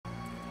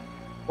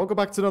Welcome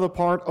back to another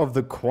part of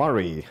the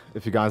Quarry.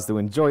 If you guys do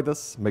enjoy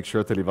this, make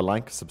sure to leave a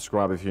like,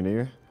 subscribe if you're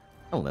new,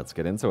 and let's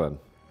get into it.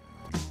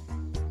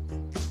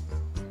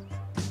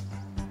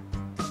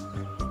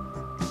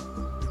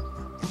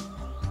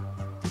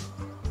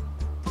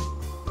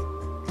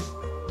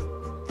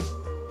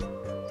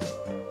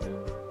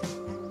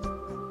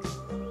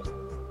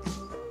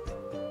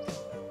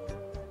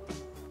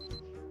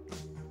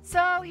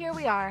 So here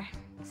we are,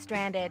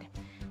 stranded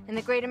in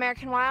the great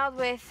American wild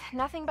with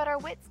nothing but our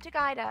wits to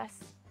guide us.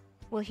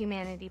 Will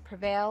humanity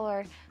prevail,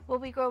 or will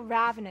we grow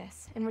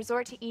ravenous and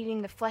resort to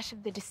eating the flesh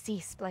of the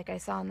deceased like I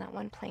saw in that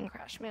one plane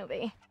crash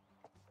movie?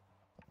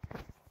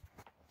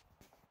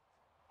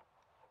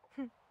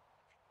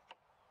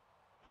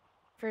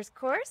 First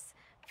course,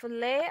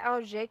 filet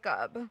au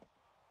Jacob.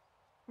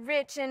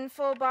 Rich and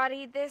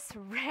full-bodied, this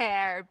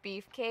rare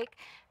beefcake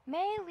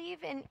may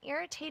leave an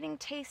irritating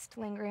taste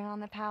lingering on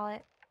the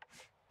palate.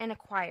 An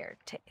acquired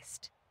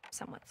taste,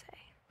 some would say.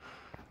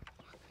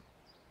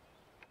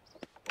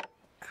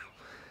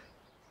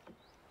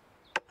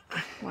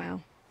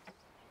 Wow.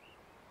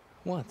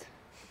 What?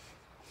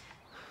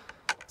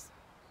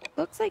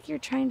 Looks like you're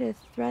trying to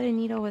thread a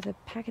needle with a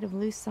packet of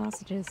loose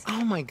sausages.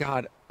 Oh my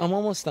god, I'm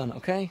almost done,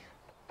 okay?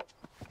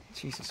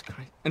 Jesus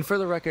Christ. And for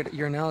the record,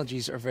 your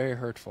analogies are very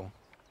hurtful.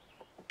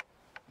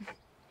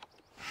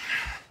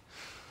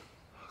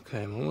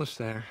 Okay, I'm almost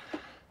there.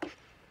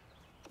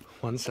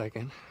 1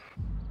 second.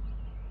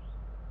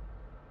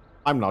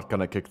 I'm not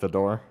gonna kick the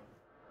door.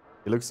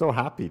 You look so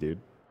happy,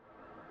 dude.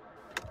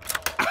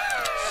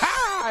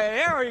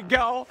 There we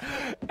go.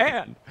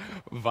 And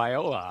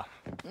Viola.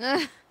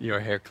 Your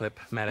hair clip,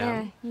 madam.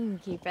 Yeah, you can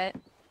keep it.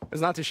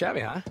 It's not too shabby,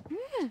 huh?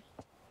 Yeah.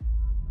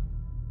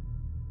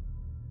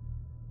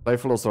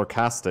 Playful or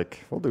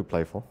sarcastic? We'll do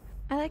playful.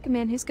 I like a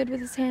man who's good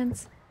with his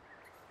hands.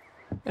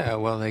 Yeah,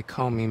 well, they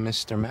call me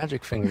Mr.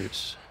 Magic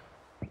Fingers.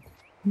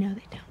 No,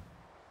 they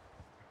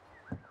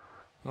don't.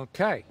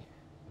 Okay.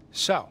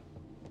 So,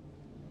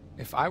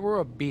 if I were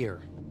a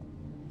beer,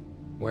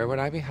 where would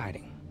I be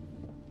hiding?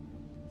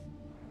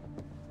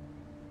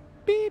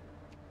 Beep,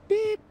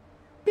 beep,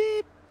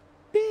 beep,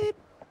 beep,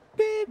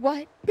 beep.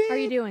 What beep, are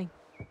you doing?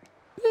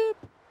 Beep.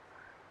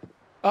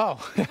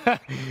 Oh,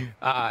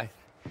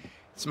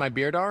 it's my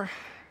beer dar.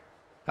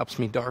 Helps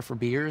me dar for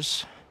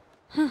beers.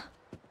 Huh.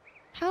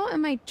 How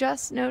am I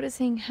just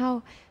noticing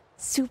how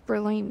super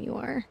lame you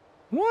are?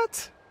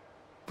 What?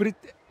 But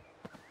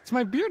it's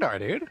my beer dar,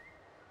 dude.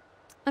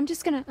 I'm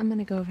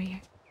gonna go over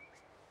here.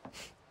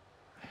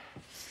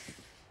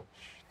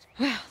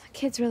 Wow, the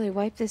kids really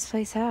wiped this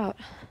place out.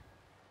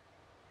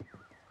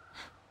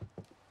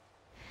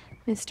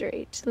 Mr.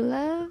 H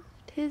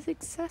loved his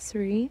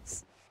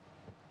accessories.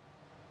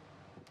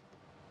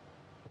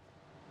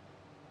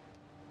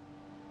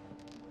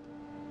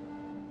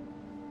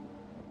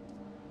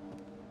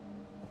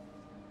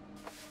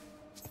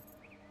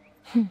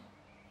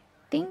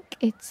 Think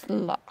it's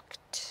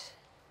locked.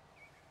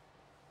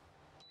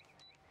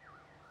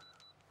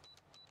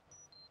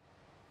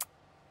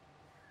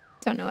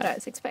 Don't know what I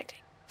was expecting.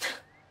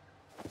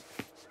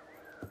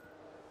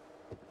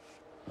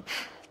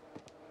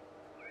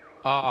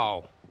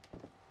 Oh.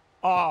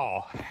 Oh,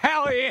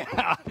 hell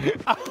yeah!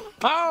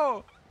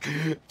 Oh,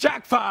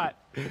 jackpot!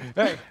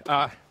 Hey,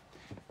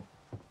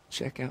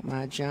 check out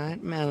my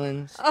giant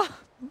melons. Oh.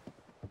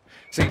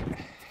 See,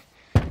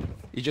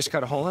 you just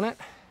cut a hole in it.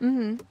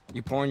 Mm-hmm.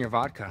 You pour in your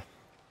vodka.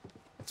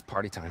 It's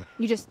party time.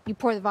 You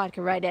pour the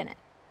vodka right in it.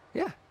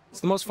 Yeah, it's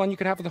the most fun you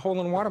could have with a hole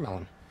in a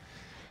watermelon.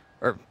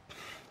 Or,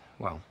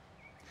 well,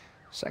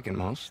 second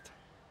most.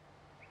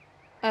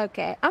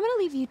 Okay, I'm gonna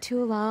leave you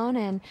two alone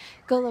and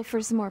go look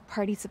for some more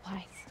party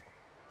supplies.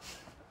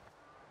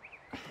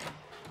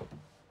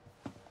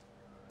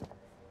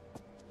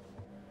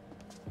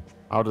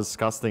 How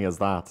disgusting is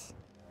that?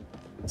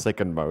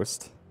 Second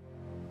most.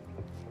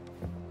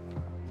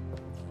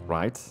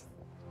 Right?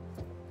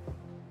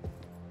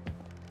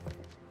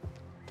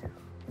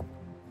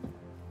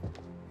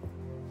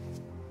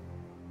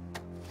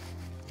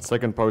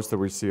 Second poster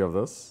we see of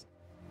this.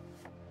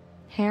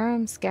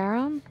 Harem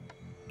scarum?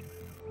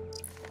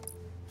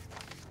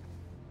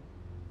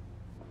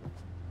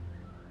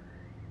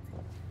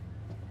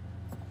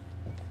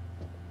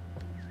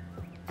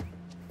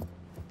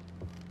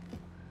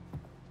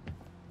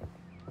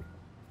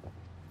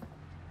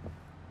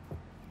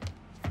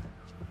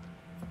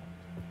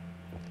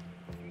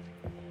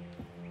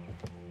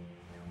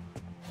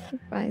 Who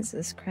buys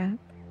this crap?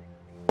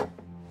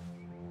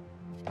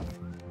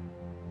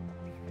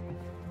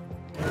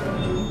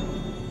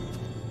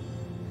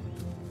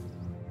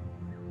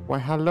 Why,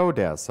 hello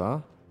there,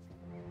 sir.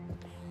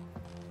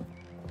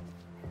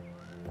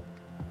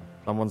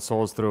 Someone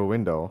saw us through a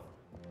window.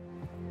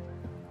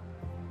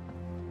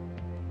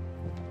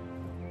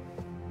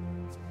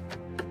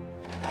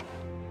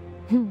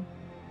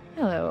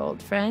 Hello,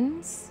 old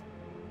friends.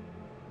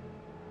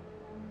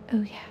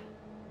 Oh, yeah.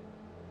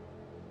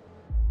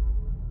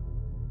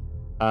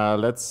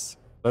 Let's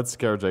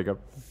scare Jacob.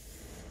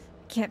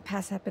 Can't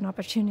pass up an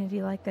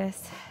opportunity like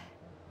this.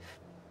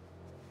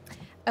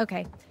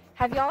 Okay,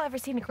 Have y'all ever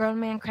seen a grown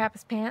man crap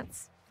his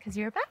pants? Because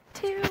you're about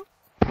to.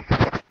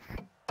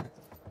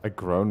 A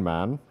grown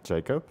man,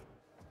 Jacob?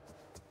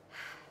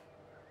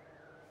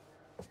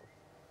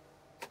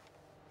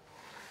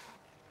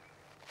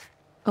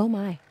 Oh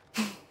my.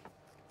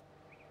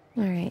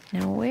 Alright,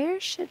 now where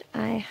should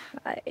I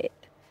hide?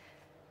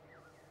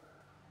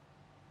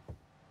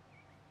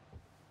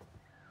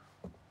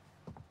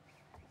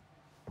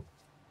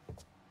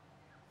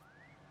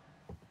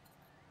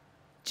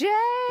 Jacob!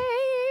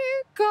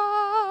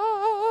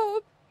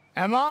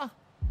 Emma?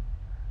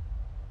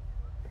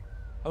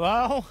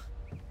 Hello?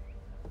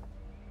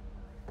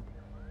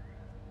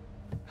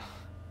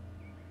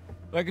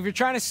 Look, if you're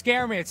trying to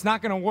scare me, it's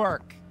not gonna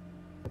work.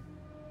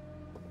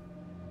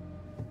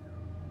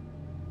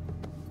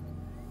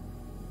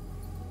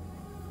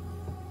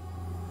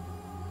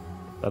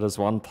 That is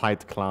one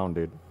tight clown,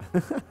 dude.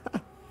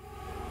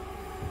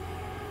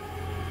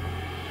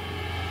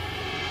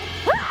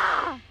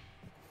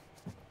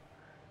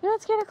 You're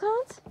not scared of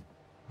clowns?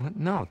 What?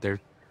 No, they're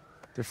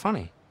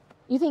funny.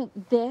 You think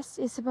this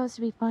is supposed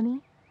to be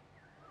funny?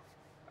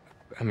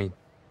 I mean,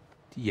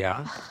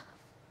 yeah.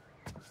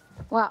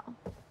 Well,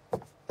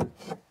 do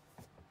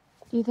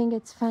you think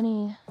it's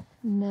funny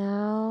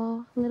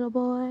now, little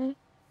boy?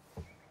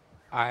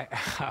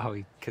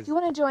 Because... You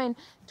want to join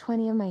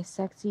 20 of my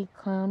sexy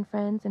clown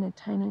friends in a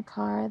tiny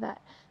car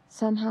that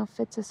somehow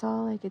fits us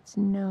all like it's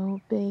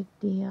no big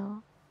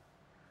deal?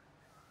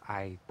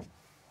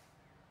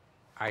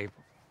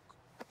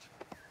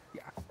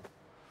 Yeah.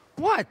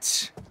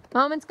 What?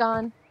 Moment's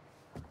gone.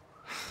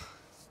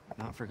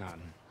 Not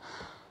forgotten.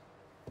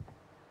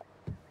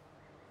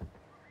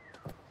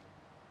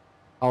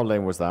 How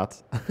lame was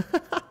that?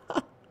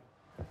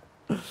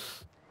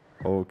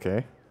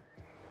 Okay.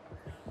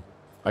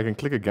 I can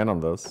click again on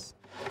this.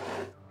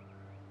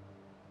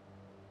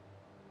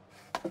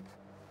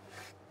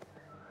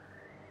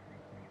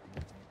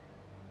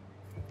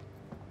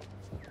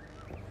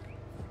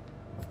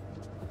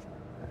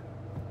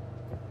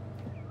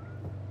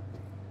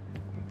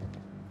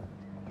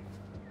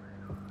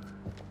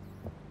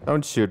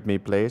 Don't shoot me,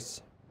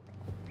 please.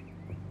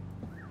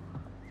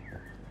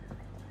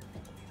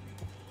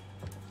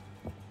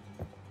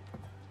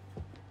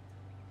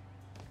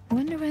 I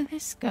wonder where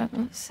this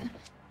goes.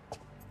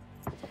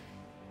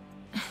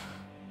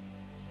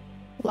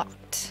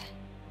 Locked.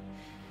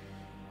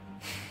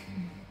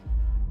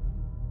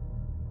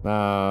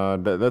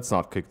 Let's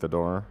not kick the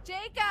door.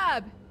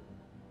 Jacob!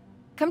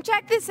 Come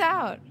check this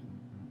out.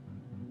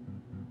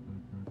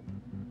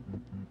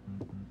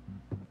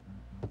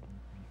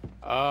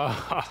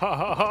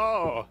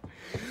 Oh,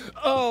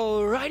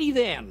 alrighty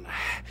then.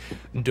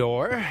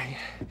 Door,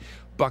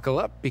 buckle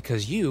up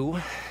because you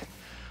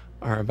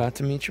are about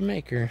to meet your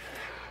maker.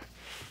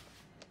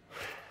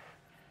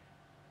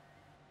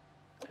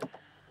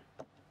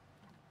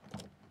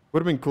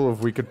 Would have been cool if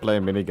we could play a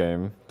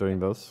minigame doing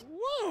this.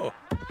 Whoa.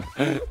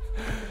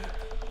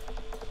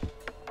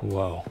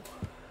 Whoa.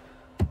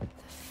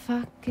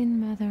 Fucking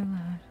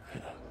motherload.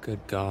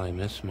 Good golly,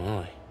 Miss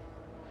Molly.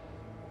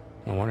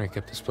 No wonder he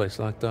kept this place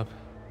locked up.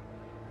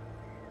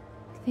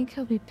 Think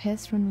he'll be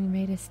pissed when we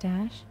raid his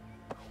stash?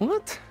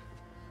 What?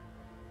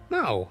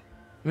 No.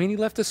 I mean, he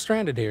left us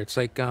stranded here. It's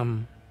like,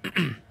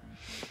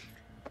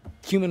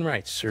 human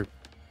rights or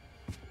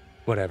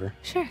whatever.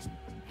 Sure.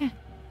 Yeah.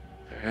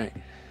 All right.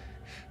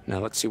 Now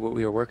let's see what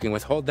we are working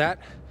with. Hold that.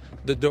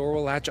 The door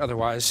will latch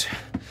otherwise.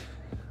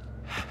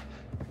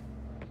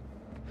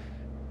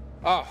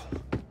 Oh.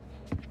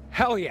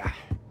 Hell yeah.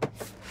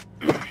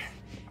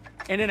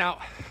 In and out.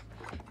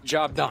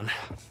 Job done.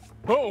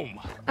 Boom.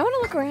 I want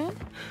to look around.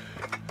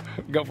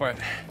 Go for it.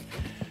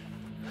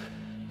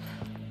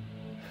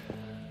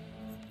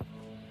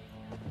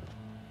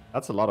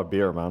 That's a lot of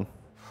beer, man.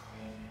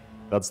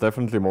 That's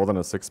definitely more than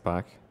a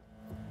six-pack.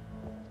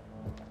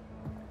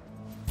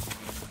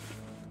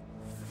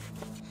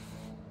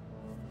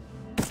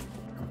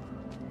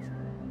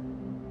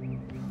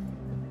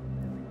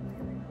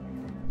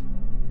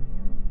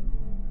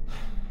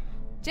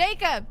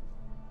 Jacob!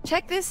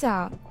 Check this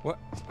out. What?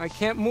 I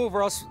can't move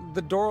or else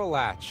the door will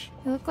latch.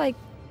 They look like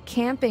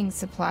camping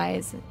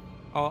supplies.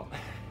 Oh,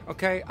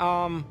 okay,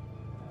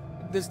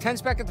 there's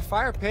tents back at the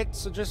fire pit,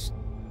 so just,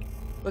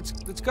 let's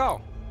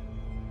go.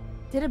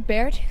 Did a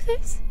bear do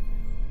this?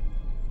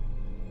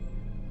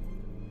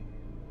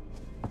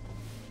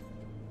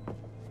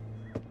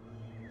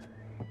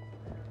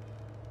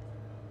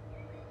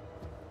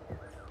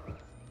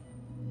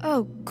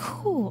 Oh,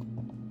 cool.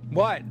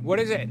 What? What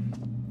is it?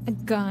 A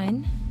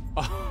gun.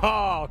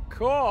 Oh,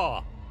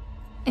 cool.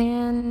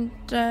 And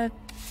a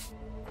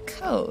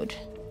code.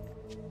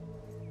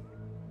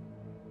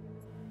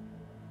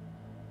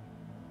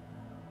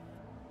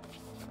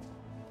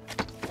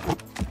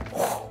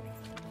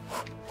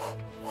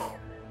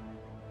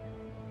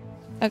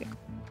 Okay.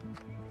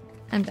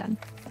 I'm done.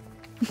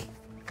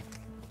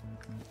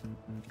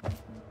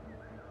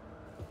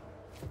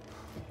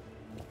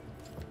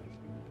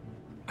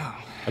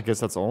 I guess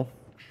that's all.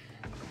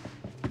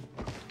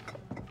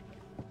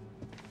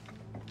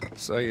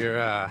 So you're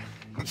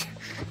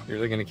You're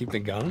really gonna keep the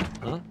gun,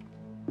 huh?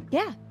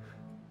 Yeah,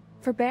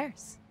 for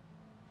bears.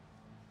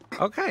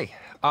 Okay.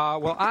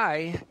 Well,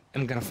 I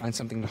am gonna find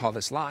something to haul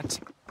this lot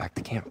back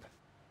to camp.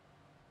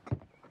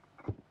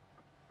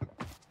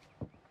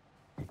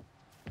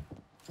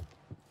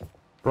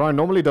 Bro, I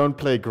normally don't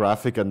play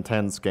graphic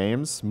intense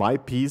games. My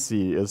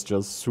PC is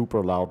just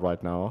super loud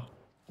right now.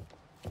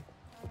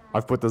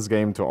 I've put this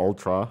game to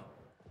ultra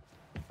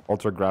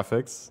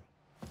graphics.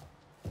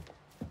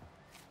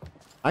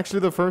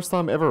 Actually, the first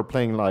time ever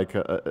playing like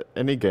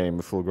any game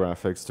with full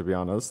graphics, to be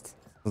honest,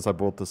 since I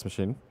bought this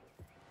machine.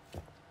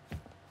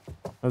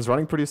 It's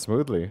running pretty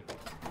smoothly.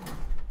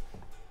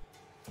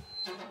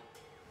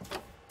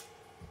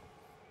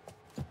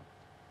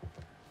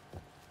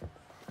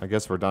 I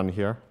guess we're done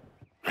here.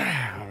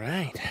 All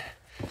right.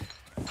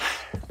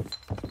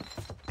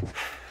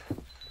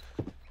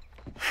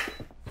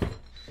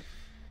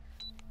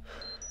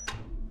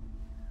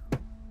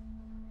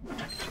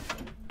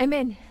 I'm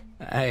in.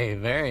 Hey,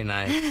 very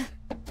nice.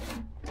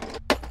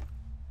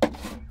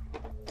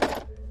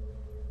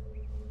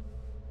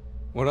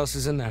 What else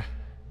is in there?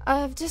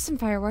 Just some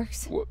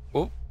fireworks.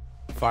 Whoa,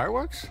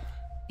 fireworks?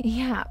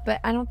 Yeah,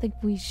 but I don't think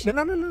we should.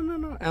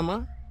 No,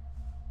 Emma.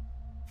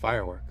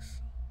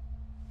 Fireworks.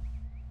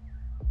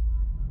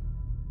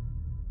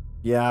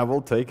 Yeah,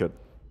 we'll take it.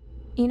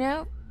 You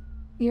know,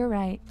 you're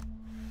right.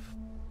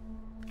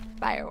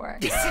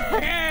 Fireworks.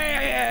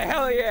 Yeah,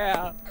 hell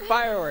yeah.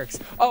 Fireworks.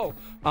 Oh,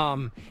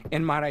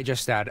 and might I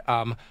just add,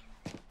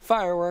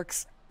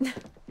 fireworks.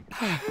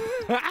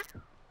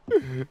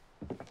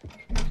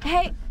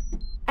 Hey,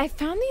 I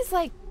found these,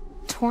 like,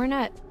 torn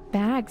up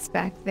bags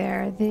back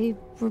there. They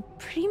were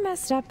pretty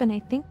messed up, and I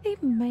think they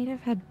might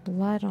have had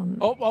blood on them.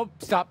 Oh,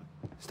 stop.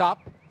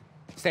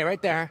 Stay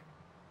right there.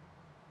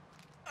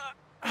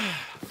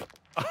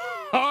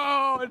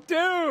 Oh,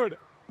 dude.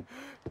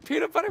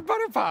 Peanut butter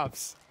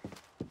pops.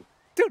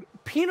 Dude,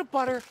 peanut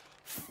butter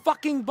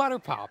fucking butter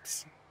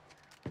pops.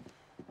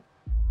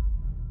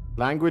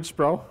 Language,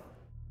 bro.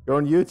 You're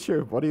on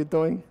YouTube. What are you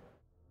doing?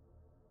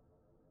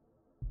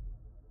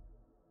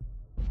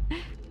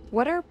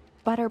 What are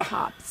butter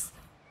pops?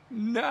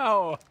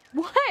 No.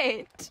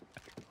 What?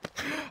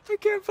 I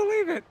can't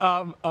believe it.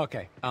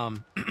 Okay.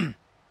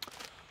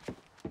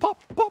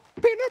 Pop,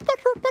 peanut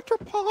butter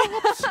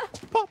pops.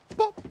 Pop,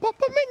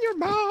 them in your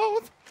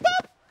mouth.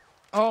 Pop.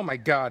 Oh my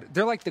God,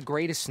 they're like the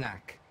greatest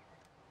snack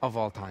of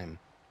all time.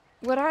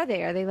 What are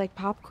they? Are they like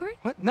popcorn?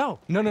 What? No.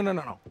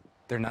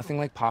 They're nothing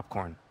like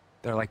popcorn.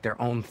 They're like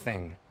their own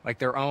thing, like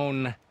their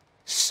own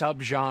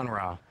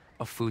subgenre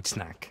of food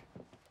snack.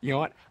 You know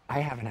what? I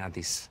haven't had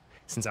these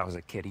since I was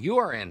a kid. You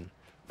are in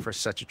for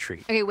such a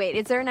treat. Okay, wait,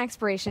 is there an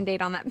expiration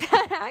date on that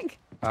bag?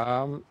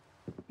 No,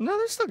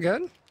 they're still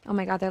good. Oh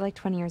my God, they're like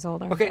 20 years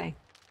old, aren't Okay, they?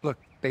 look,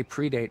 they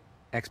predate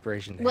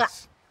expiration dates. Blah.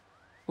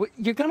 Well,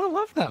 you're gonna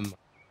love them.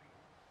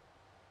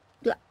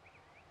 Blah.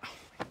 Oh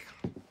my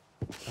God.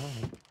 Oh.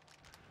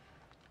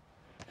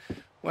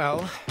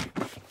 Well,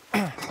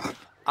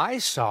 I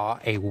saw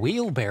a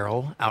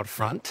wheelbarrow out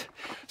front,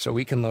 so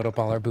we can load up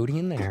all our booty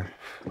in there.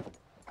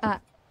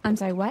 I'm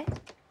sorry, what?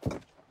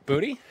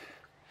 Booty?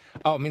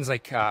 Oh, it means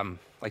like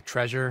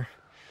treasure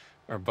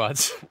or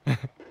butts.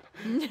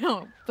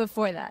 No,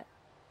 before that.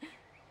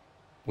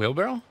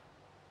 Wheelbarrow?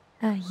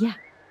 Yeah.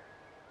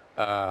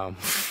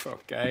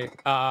 Okay.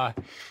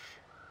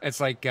 It's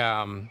like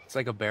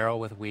a barrel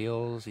with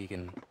wheels. You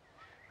can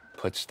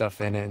put stuff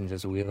in it and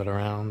just wheel it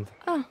around.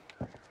 Oh,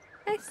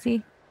 I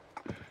see.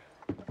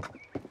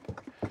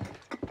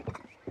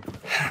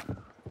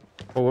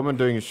 For women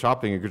doing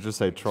shopping, you could just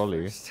say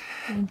trolley.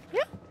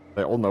 Yeah.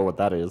 They all know what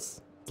that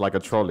is. It's like a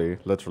trolley,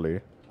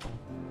 literally.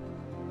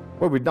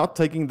 Wait, we're not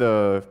taking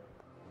the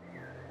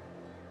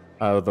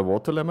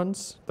water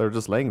lemons? They're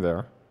just laying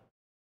there.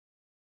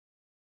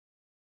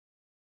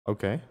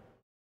 Okay.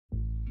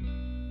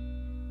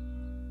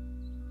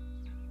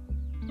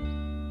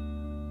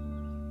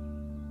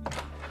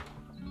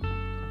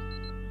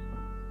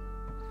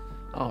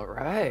 All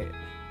right.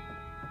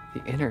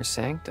 The inner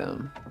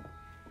sanctum.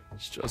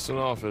 It's just an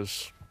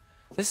office.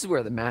 This is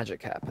where the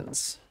magic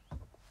happens.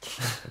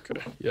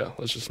 Okay, yeah,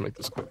 let's just make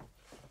this quick.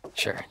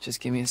 Sure, just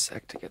give me a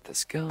sec to get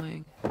this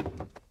going.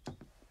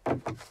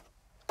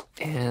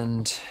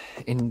 And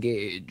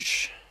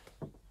engage.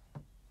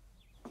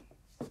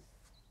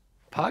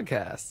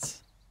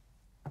 Podcasts.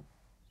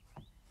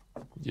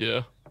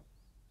 Yeah.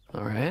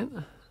 All right.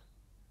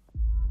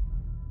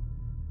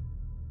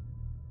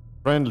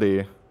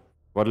 Friendly.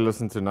 What do you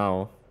listen to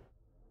now?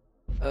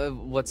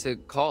 What's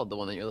it called, the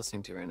one that you're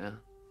listening to right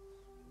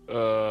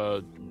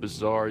now?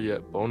 Bizarre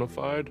yet bona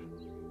fide.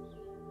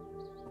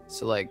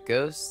 So, like,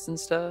 ghosts and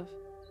stuff?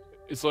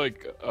 It's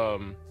like,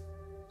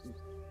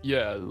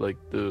 yeah, like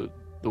the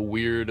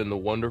weird and the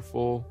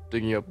wonderful,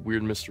 digging up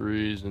weird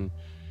mysteries and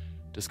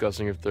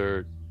discussing if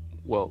they're,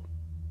 well,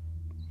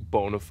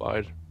 bona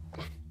fide.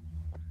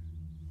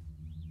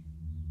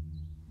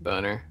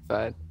 Boner.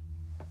 Fide.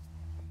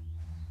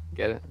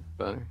 Get it?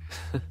 Boner.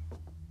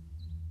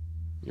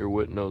 Your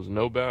wit knows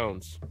no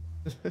bounds.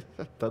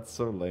 That's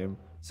so lame.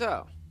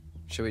 So,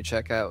 Should we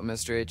check out what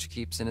Mr. H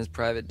keeps in his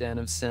private den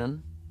of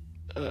sin?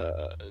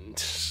 I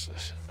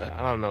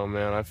don't know,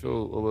 man. I feel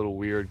a little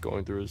weird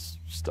going through his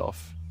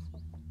stuff.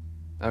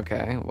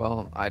 Okay,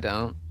 well, I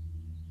don't.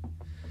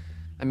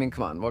 I mean,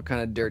 come on, what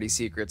kind of dirty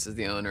secrets is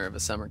the owner of a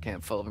summer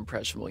camp full of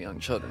impressionable young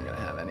children gonna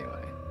have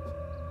anyway?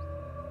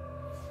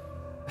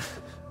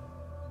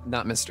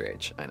 Not Mr.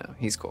 H, I know,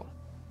 he's cool.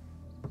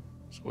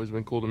 It's always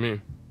been cool to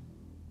me.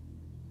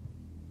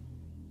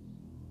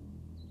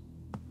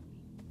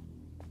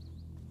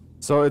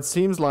 So it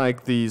seems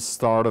like the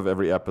start of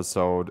every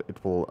episode,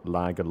 it will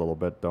lag a little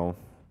bit though.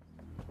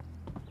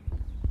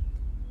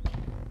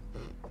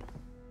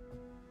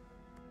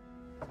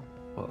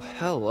 Well,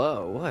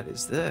 hello, what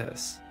is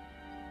this?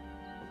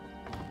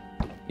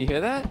 You hear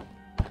that?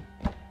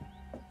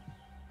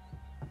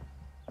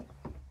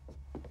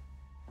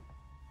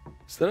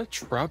 Is that a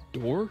trap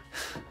door?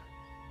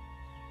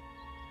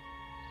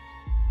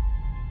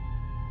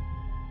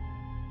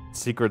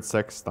 Secret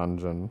sex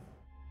dungeon.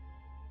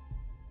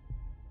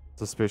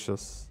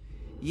 Suspicious.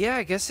 Yeah,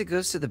 I guess it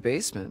goes to the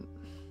basement.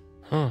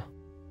 Huh.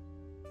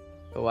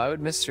 But why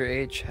would Mr.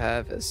 H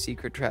have a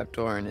secret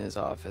trapdoor in his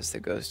office that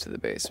goes to the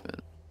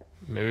basement?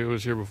 Maybe it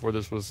was here before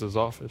this was his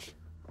office.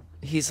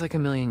 He's like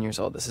 1,000,000 years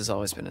old. This has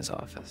always been his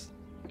office.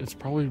 It's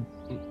probably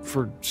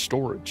for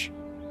storage.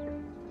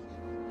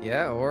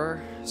 Yeah,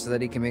 or so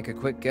that he can make a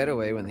quick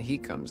getaway when the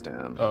heat comes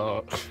down.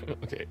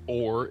 Okay,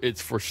 or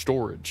it's for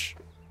storage.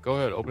 Go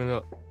ahead, open it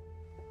up.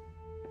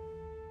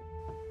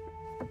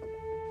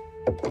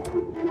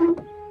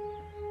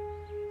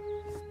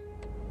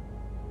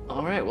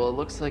 All right, well, it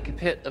looks like a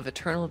pit of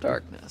eternal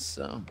darkness,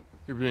 so...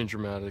 You're being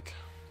dramatic.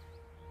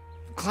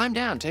 Climb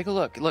down, take a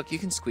look. Look, you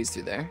can squeeze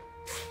through there.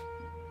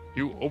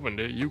 You opened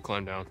it, you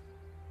climb down.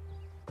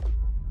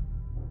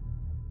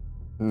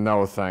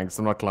 No thanks,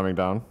 I'm not climbing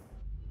down.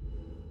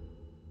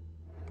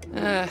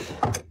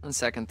 On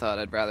second thought,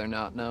 I'd rather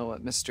not know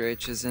what Mr.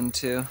 H is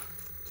into.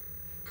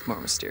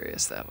 More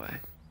mysterious that way.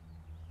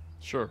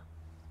 Sure.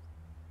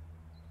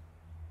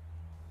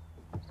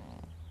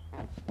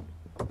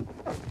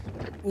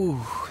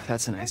 Ooh,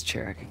 that's a nice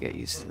chair. I could get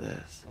used to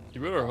this.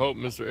 You better hope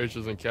Mr. H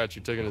doesn't catch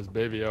you taking his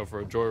baby out for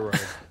a joyride.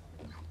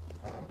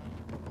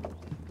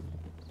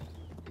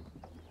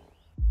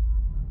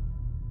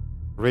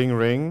 Ring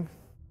ring.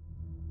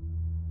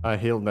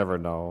 He'll never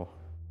know.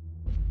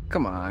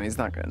 Come on, he's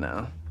not gonna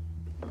know.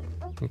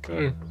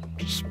 Okay,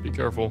 just be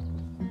careful.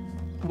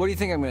 What do you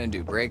think I'm gonna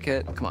do? Break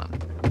it? Come on.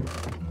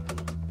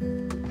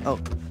 Oh.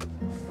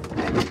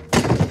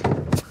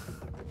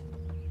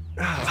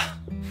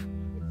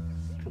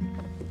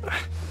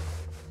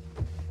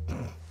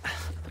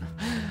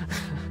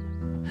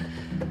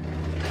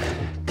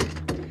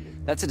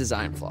 That's a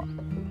design flaw.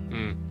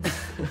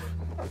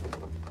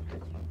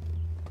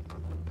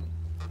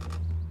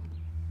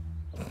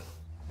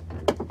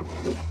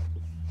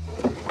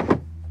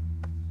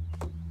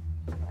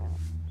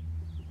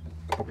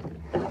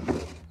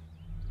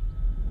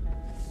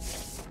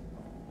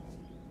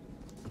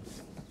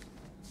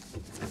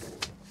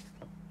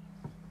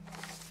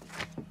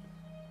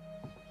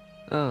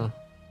 Oh.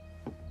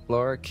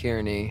 Laura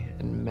Kearney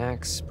and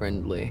Max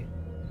Brindley.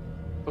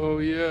 Oh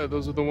yeah,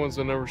 those are the ones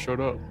that never showed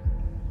up.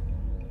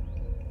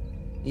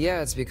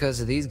 Yeah, it's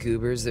because of these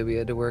goobers that we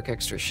had to work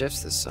extra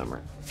shifts this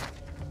summer.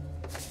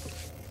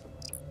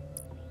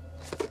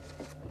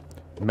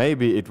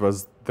 Maybe it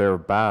was their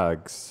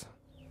bags.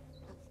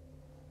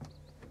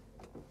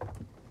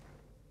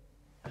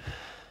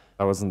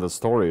 That was in the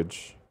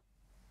storage.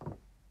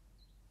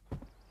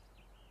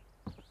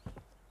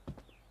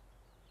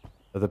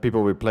 That the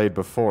people we played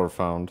before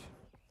found.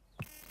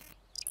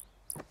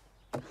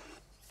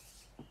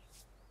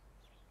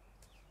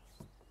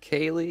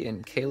 Kaylee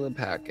and Caleb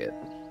Hackett.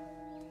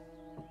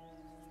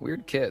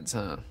 Weird kids,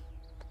 huh?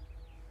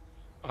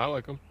 I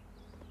like them.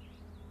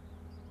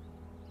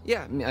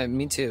 Yeah,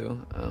 me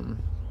too.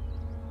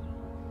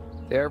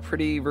 They are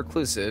pretty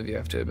reclusive, you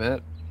have to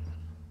admit.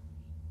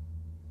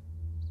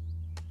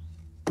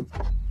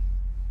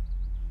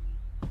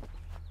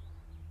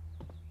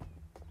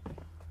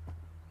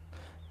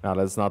 Now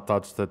let's not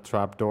touch the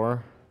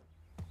trapdoor.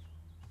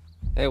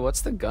 Hey,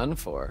 what's the gun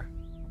for?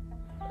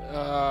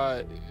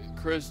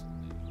 Chris,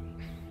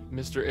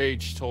 Mr.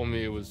 H told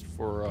me it was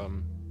for,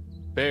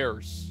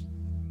 bears.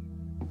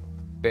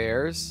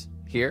 Bears?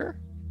 Here?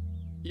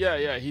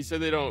 Yeah, he said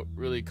they don't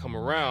really come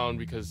around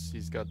because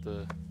he's got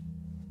the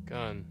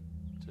gun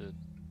to...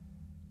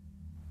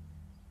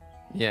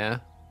 Yeah.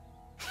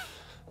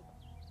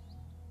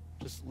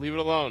 Just leave it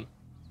alone.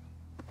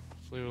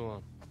 Just leave it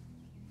alone.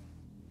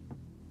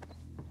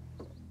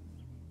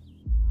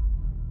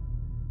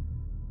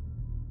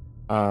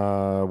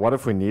 What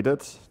if we need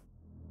it?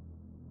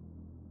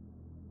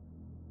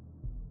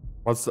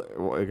 What's the,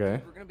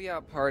 okay? We're gonna be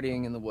out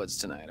partying in the woods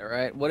tonight, all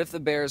right? What if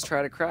the bears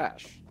try to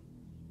crash?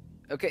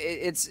 Okay,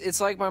 it's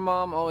like my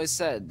mom always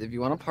said, if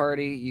you want to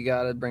party, you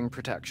gotta bring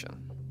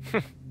protection.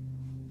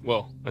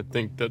 Well, I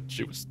think that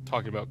she was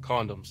talking about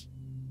condoms.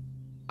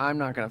 I'm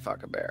not gonna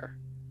fuck a bear.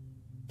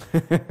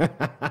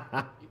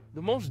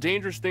 The most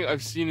dangerous thing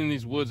I've seen in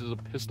these woods is a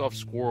pissed off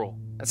squirrel.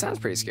 That sounds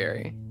pretty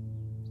scary.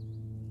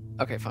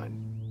 Okay,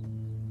 fine.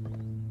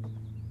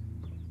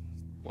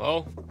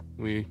 Well,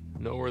 we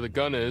know where the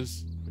gun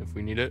is if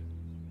we need it.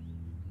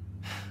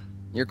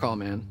 Your call,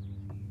 man.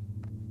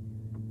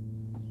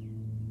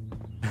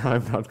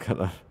 I'm not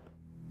gonna.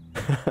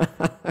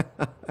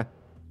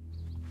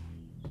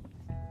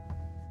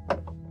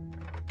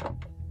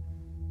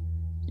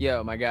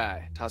 Yo, my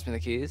guy, toss me the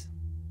keys.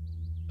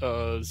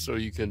 So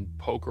you can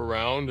poke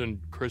around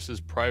in Chris's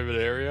private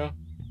area?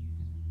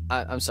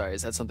 I'm sorry,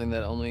 is that something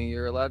that only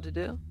you're allowed to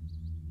do?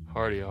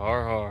 Hardy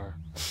har har.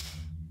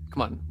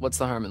 Come on, what's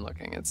the harm in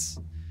looking?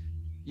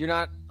 You're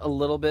not a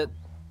little bit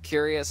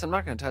curious? I'm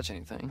not gonna touch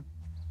anything.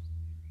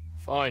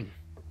 Fine.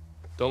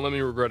 Don't let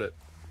me regret it.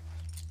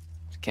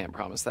 Can't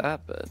promise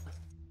that, but...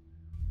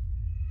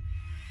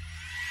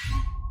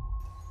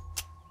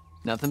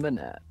 Nothing but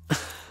net.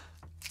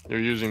 You're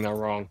using that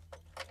wrong.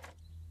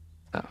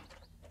 Oh.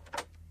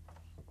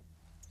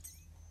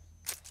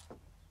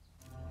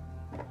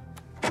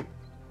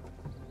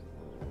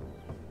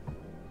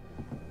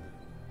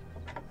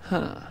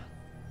 Huh.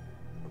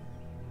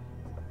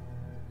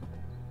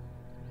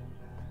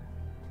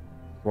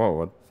 Whoa,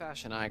 what?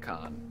 Fashion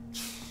icon.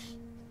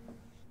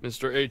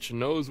 Mr. H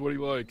knows what he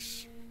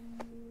likes.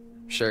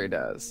 Sure he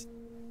does.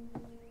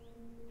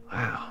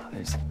 Wow,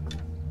 there's...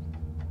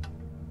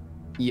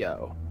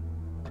 Yo.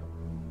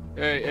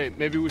 Hey,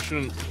 maybe we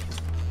shouldn't...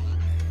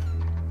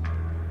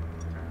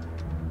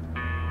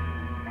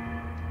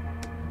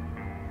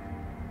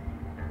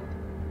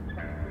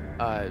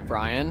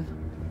 Brian?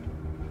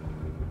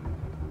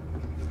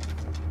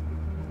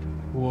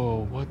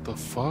 Whoa, what the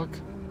fuck?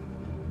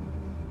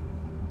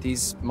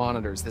 These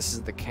monitors, this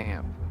is the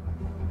camp.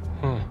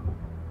 Huh.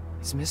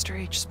 Is Mr.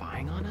 H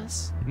spying on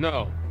us?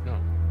 No.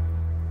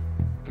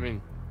 I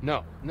mean,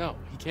 no,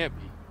 he can't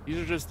be.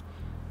 These are just...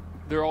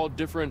 They're all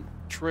different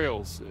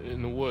trails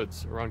in the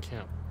woods around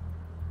camp.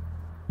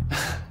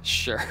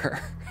 Sure.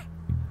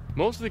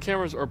 Most of the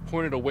cameras are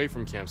pointed away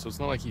from camp, so it's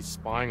not like he's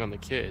spying on the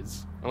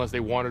kids, unless they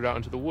wandered out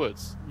into the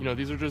woods. You know,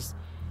 these are just...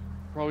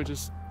 probably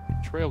just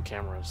trail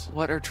cameras.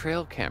 What are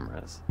trail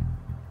cameras?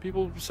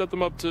 People set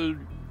them up to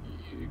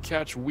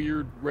catch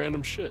weird,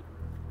 random shit.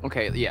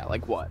 Okay, yeah,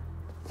 like what?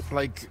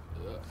 Like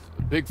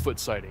Bigfoot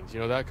sightings, you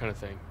know, that kind of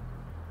thing.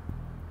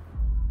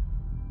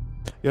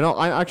 You know,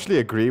 I actually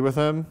agree with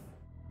him.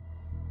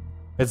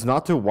 It's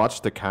not to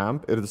watch the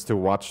camp, it is to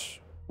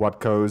watch what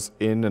goes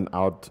in and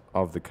out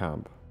of the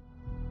camp.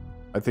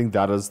 I think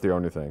that is the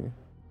only thing.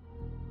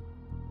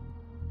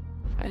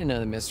 I didn't know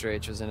that Mr.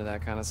 H was into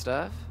that kind of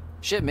stuff.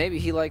 Shit, maybe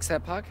he likes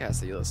that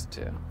podcast that you listen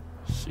to.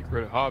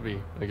 Secret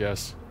hobby, I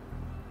guess.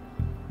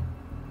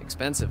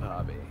 Expensive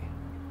hobby.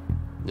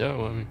 Yeah,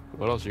 well, I mean,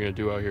 what else are you gonna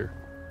do out here?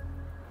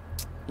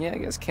 Yeah, I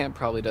guess camp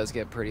probably does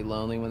get pretty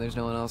lonely when there's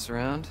no one else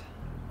around.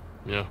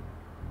 Yeah.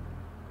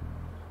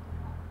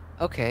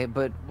 Okay,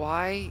 but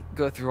why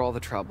go through all the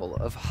trouble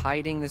of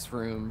hiding this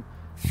room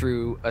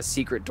through a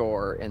secret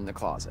door in the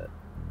closet?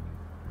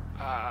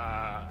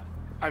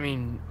 I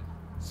mean,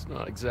 it's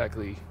not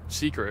exactly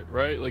secret,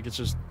 right? Like, it's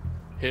just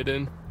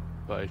hidden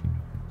by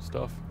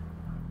stuff.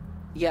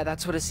 Yeah,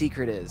 that's what a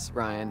secret is,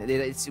 Ryan.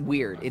 It's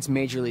weird. It's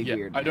majorly Yeah,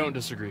 weird. I don't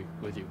disagree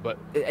with you, but...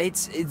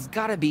 It's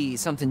gotta be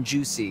something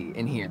juicy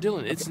in here.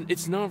 Dylan,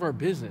 it's none of our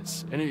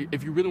business. And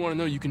if you really want to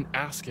know, you can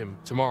ask him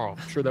tomorrow.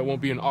 I'm sure that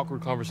won't be an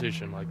awkward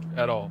conversation, like,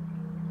 at all.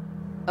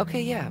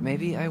 Okay, yeah,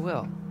 maybe I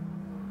will.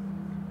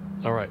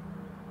 All right.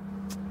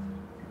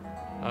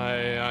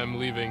 I'm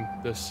leaving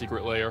this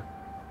secret lair.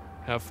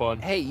 Have fun.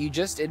 Hey, you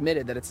just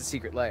admitted that it's a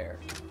secret lair.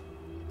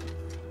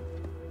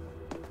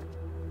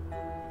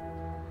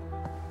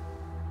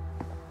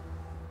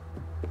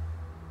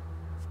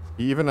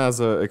 He even has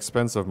an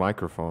expensive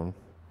microphone.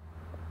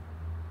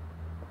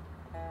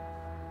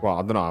 Well,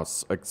 I don't know how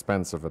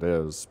expensive it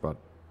is, but...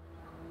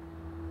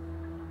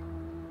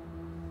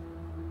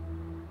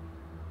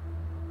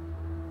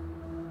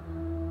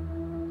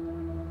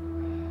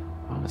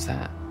 What was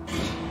that?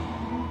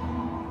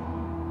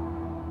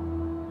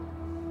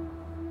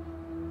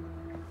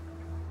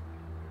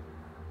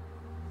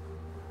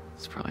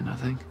 It's probably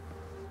nothing.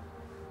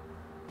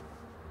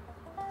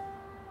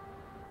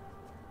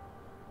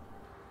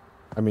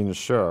 I mean,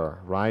 sure,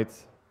 right?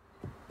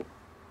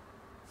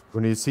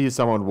 When you see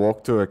someone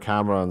walk to a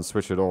camera and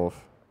switch it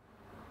off,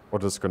 or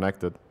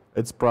disconnect it,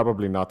 it's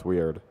probably not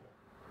weird.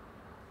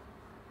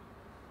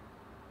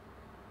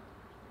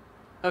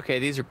 Okay,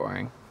 these are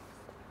boring.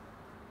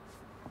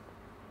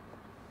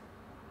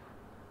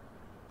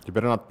 You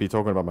better not be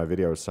talking about my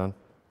videos, son.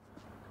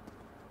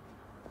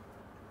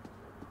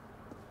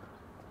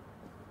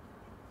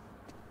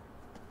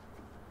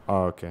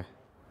 Oh, okay.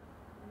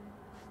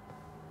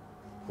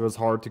 It was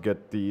hard to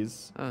get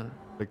these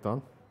clicked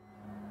on.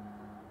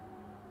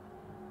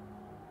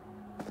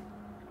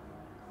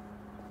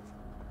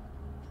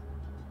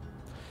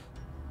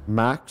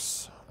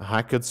 Max,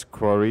 Hackett's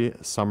Quarry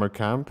Summer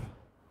Camp.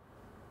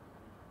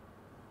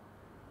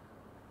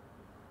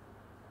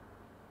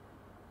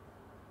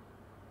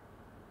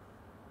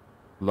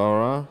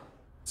 Laura,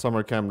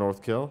 Summer Camp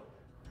North Kill.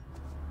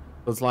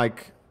 It's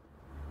like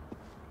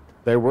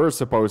they were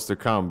supposed to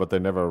come, but they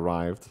never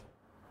arrived.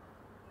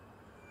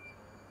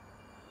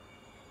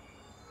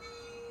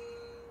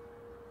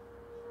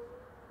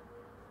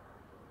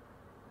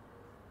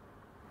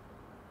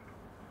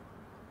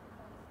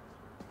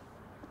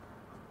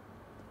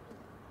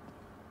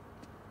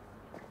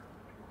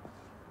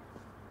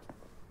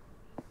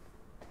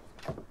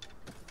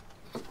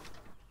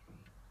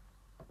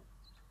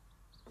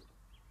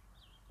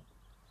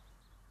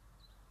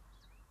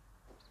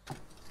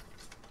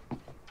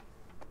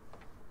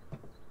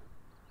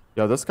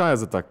 Yeah, this guy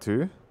has a duck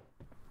too.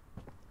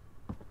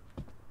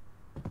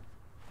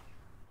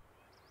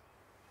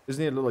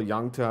 Isn't he a little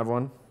young to have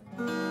one?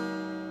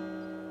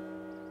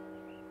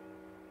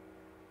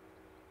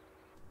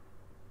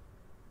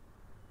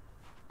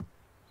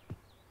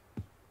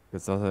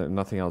 There's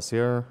nothing else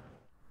here.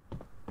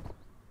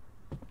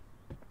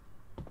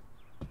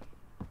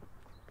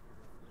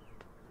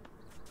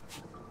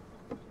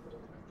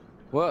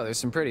 Whoa, there's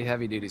some pretty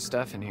heavy-duty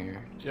stuff in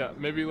here. Yeah,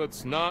 maybe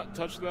let's not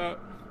touch that.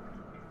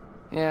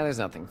 Yeah, there's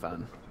nothing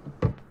fun.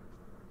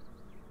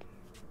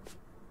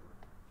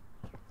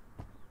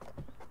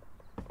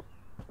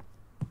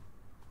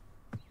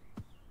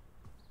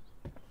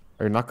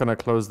 Are you not gonna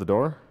close the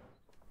door?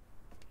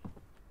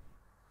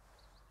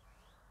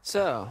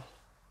 So,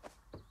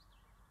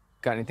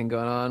 got anything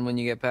going on when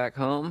you get back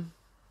home?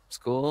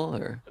 School,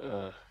 or?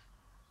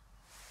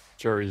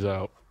 Jury's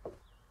out.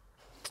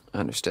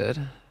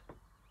 Understood.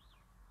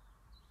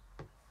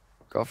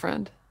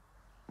 Girlfriend?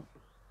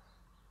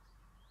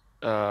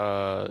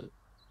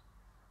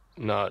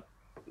 Not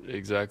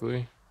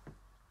exactly.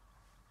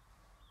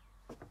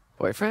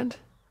 Boyfriend?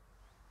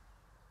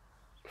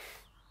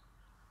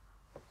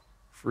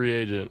 Free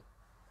agent.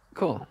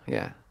 Cool,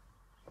 yeah.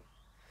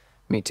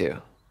 Me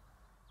too.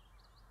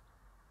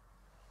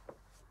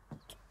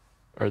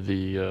 Are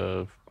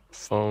the,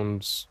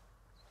 phones...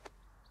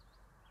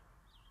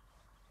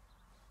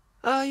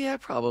 Oh, yeah,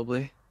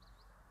 probably.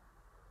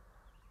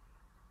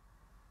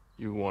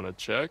 You want to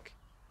check?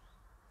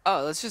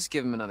 Oh, let's just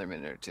give him another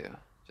minute or two,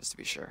 just to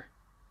be sure.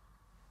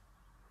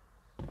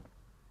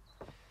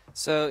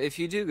 So, if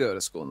you do go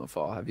to school in the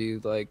fall, have you,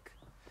 like,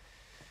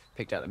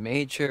 picked out a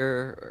major,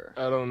 or...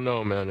 I don't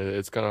know, man.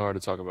 It's kind of hard to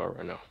talk about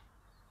right now.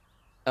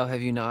 Oh,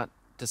 have you not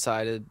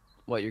decided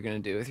what you're gonna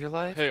do with your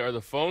life? Hey, are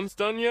the phones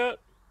done yet?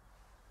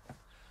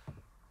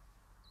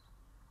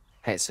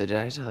 Hey, so did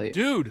I tell you?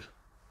 Dude!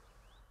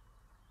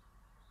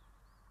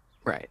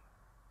 Right.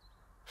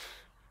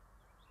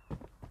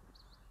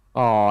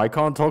 Oh, I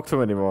can't talk to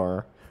him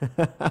anymore.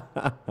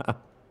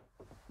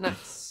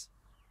 Nice.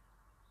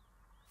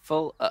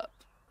 Full up.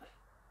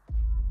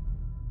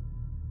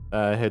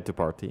 Head to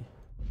party.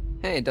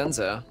 Hey,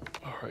 Dunzo.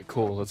 Alright,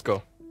 cool. Let's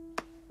go.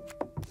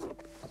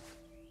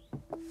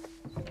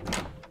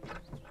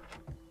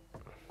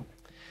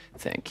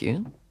 Thank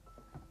you.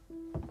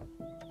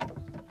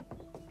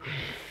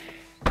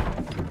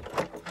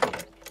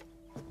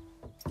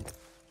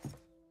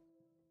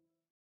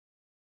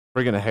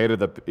 Friggin' hate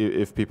it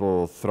if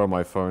people throw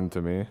my phone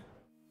to me.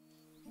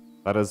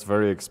 That is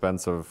very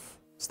expensive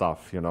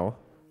stuff, you know?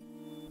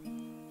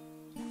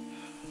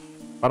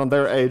 But on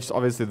their age,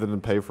 obviously they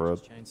didn't pay for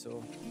it.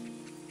 Chainsaw.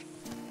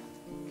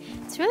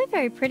 It's really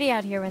very pretty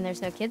out here when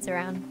there's no kids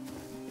around.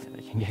 Yeah,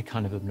 they can get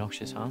kind of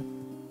obnoxious, huh?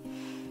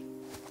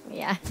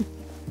 Yeah.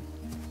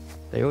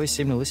 They always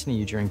seem to listen to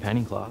you during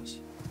painting class.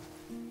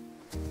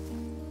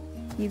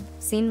 You've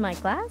seen my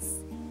class?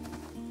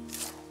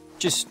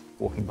 Just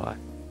walking by.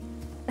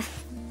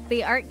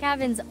 The art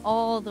cabin's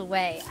all the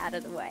way out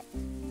of the way.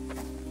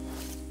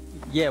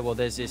 Yeah, well,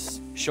 there's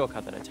this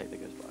shortcut that I take that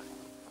goes by.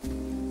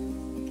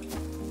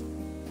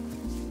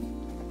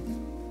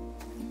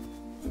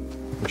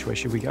 Which way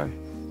should we go?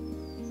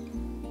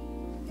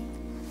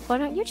 Why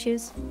don't you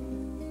choose?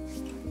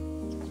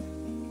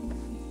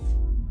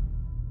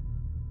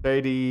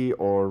 Shady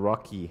or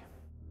Rocky?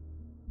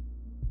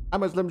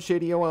 I'm a Slim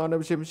Shady, I'm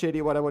a Slim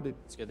Shady, what I want to...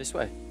 Let's go this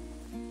way.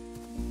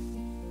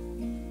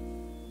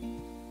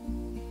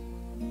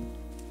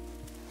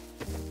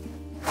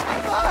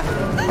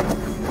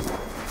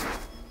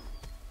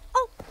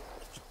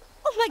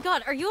 Oh my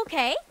god, are you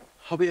okay?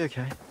 I'll be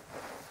okay.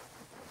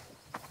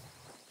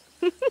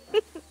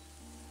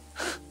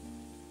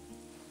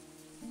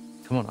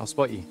 Come on, I'll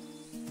spot you.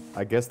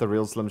 I guess the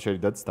real Slim Shady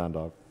did stand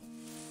up.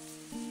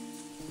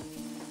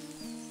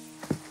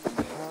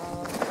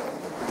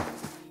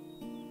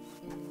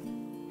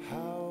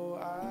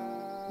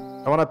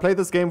 And when I played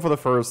this game for the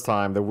first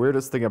time, the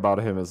weirdest thing about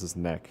him is his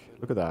neck.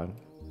 Look at that.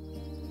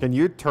 Can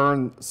you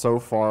turn so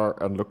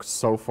far and look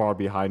so far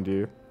behind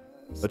you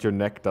that your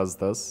neck does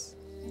this?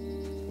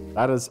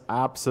 That is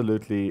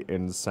absolutely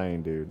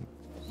insane, dude.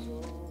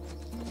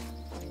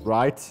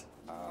 Right?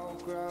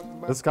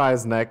 This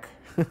guy's neck.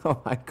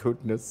 Oh my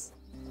goodness.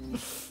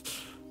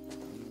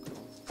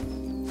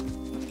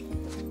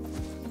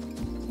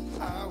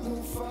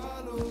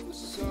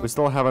 We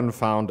still haven't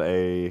found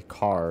a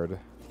card.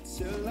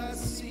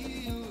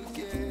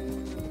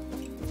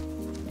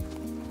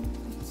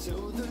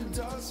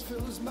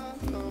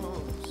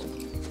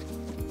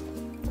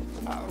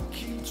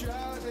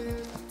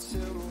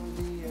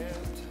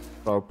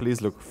 Bro,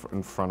 please look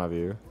in front of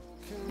you.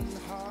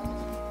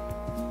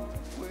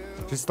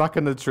 She's stuck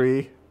in the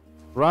tree.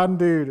 Run,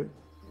 dude.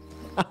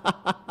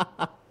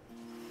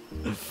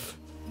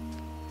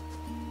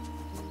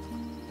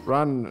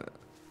 Run.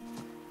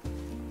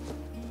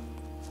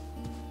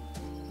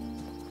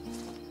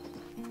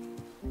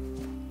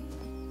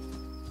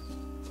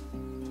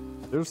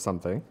 There's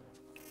something.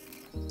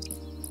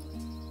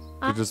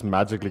 You just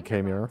magically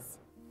came here.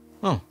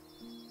 Oh.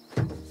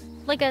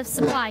 Like a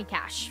supply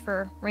cache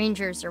for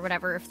rangers or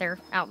whatever if they're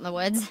out in the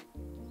woods.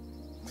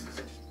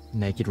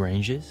 Naked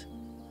rangers?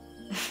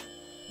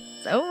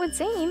 So it would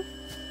seem.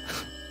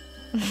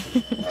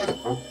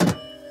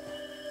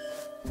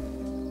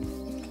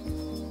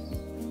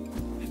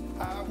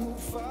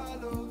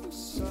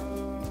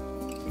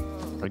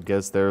 I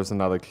guess there's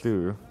another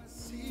clue.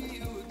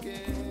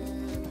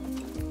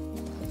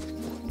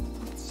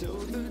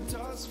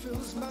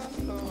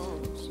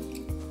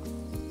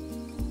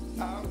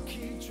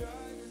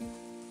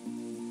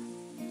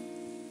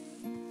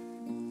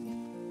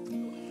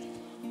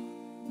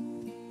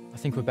 I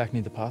think we're back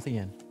near the path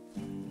again.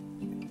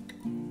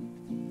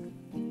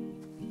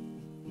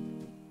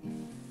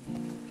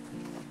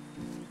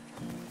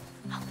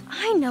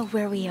 I know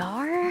where we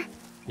are.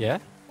 Yeah?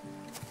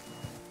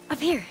 Up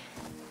here.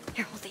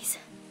 Here, hold these.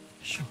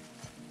 Sure.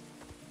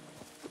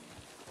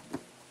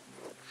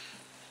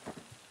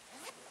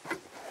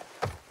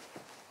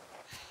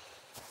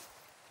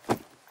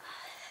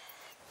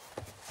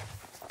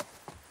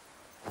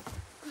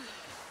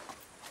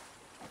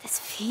 This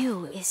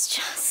view is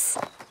just...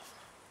 wow.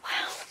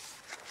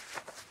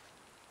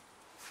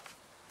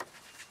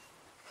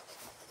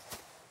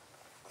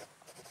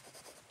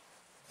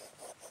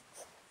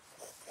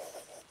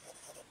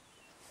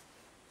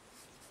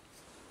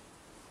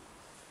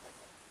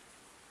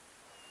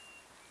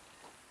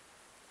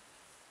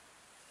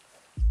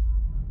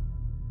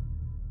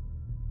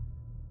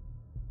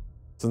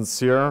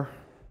 Sincere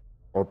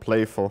or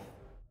playful?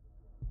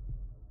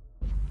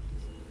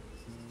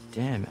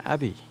 Damn,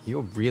 Abby,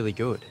 you're really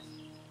good.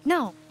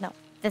 No,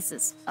 this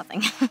is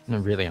nothing. No,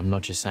 really, I'm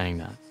not just saying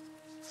that.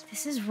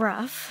 This is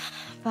rough,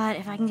 but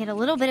if I can get a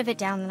little bit of it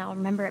down, then I'll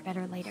remember it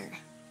better later.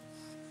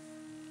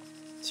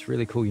 It's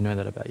really cool you know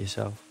that about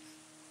yourself.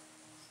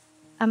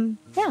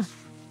 Yeah.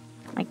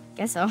 I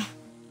guess so.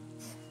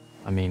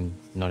 I mean,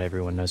 not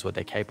everyone knows what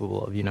they're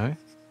capable of, you know?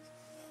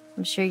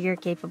 I'm sure you're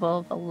capable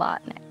of a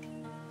lot, Nick.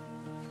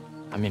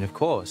 I mean, of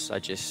course, I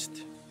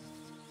just...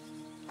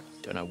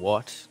 don't know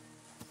what.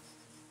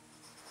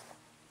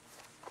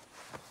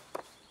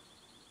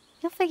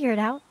 You'll figure it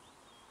out.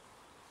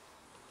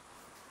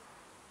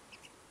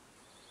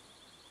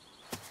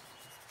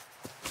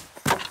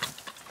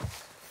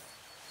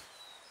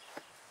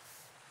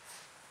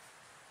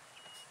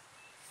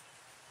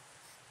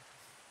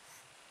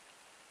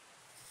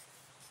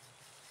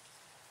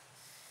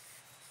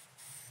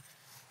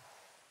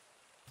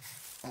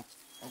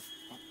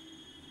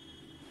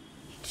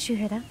 Did you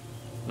hear that?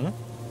 Huh?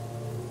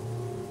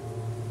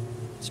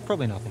 It's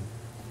probably nothing.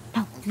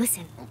 No,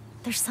 listen.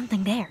 There's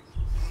something there.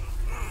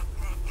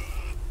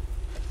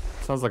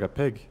 Sounds like a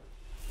pig.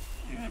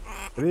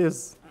 It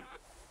is.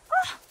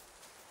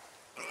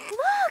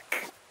 Look!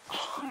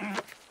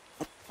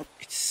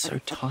 It's so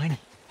tiny.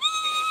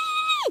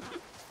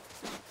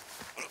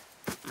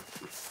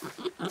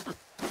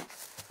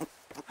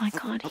 My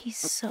God, he's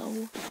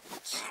so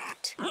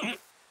cute.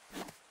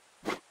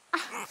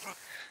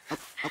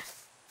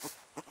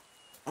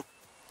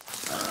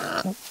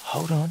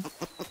 Hold on.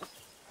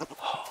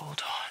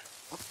 Hold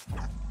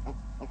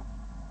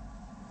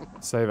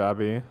on. Save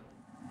Abby.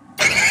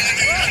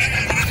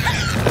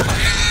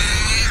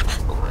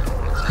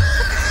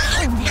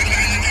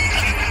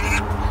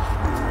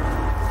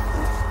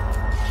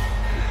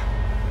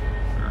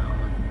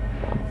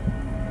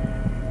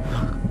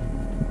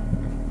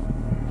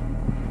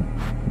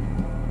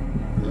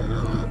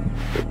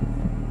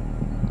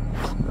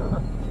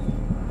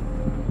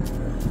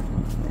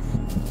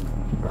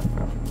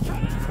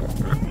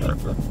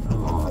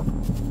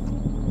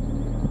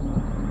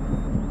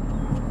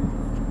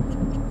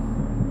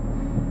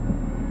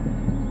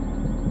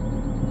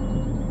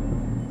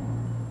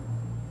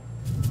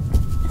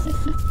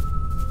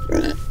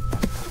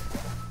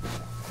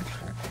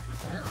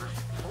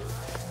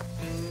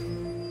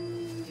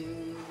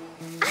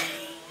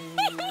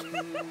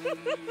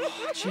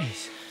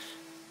 Jeez.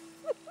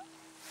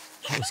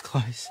 That was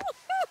close.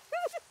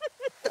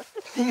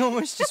 He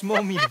almost just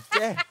mauled me to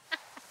death.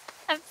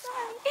 I'm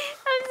sorry.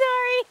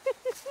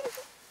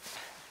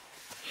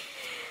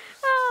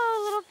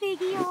 Oh, little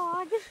piggy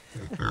hog.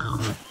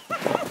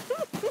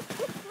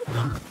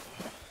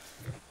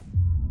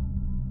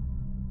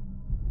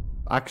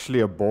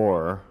 Actually a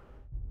boar.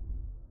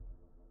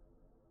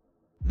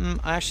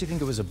 I actually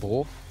think it was a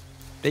boar.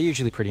 They're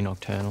usually pretty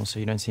nocturnal, so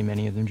you don't see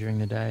many of them during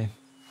the day.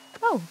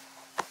 Oh.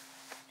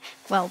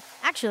 Well,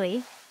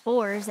 actually,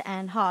 boars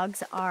and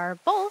hogs are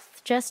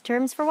both just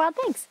terms for wild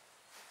things.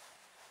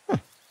 Huh.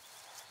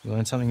 You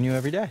learn something new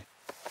every day.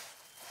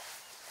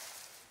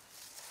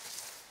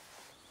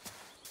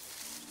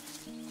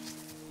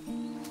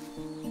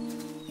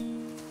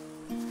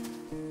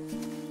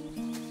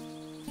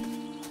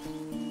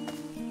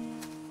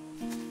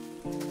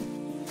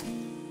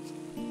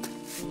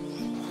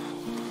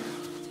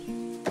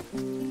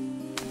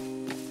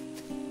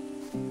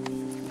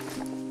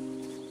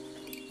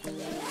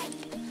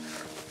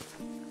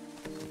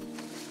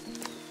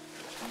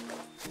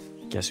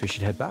 Guess we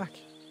should head back.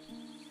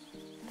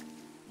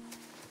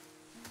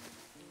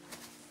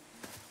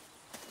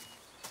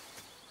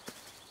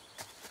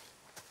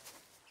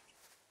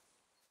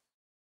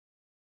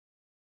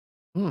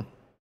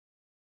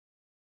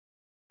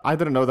 I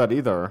didn't know that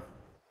either.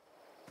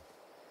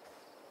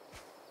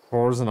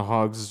 Boars and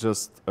hogs is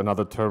just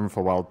another term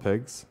for wild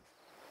pigs.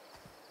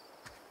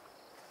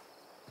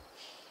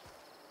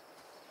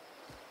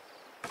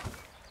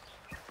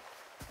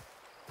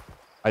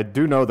 I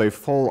do know they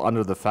fall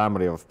under the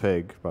family of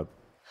pig, but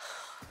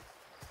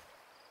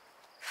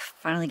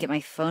Finally get my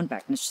phone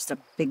back and it's just a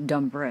big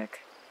dumb brick.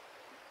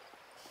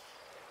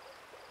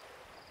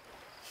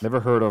 never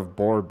heard of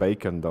boar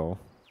bacon though.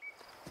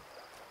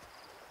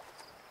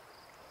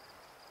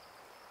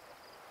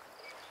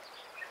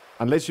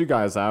 Unless you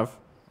guys have.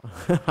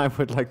 I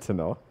would like to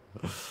know.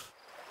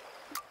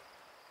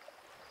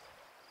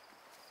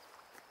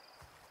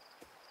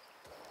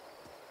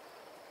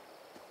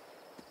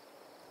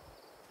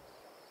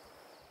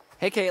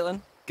 Hey,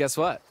 Caitlin, guess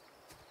what?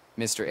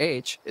 Mr.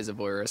 H is a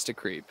voyeuristic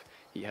creep.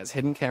 He has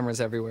hidden cameras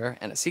everywhere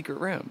and a secret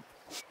room.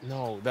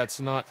 No,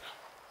 that's not.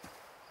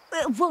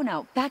 Whoa,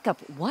 now, back up.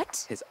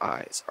 What? His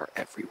eyes are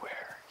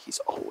everywhere. He's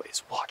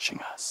always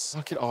watching us.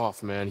 Knock it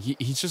off, man.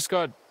 He's just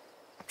got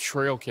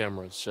trail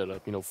cameras set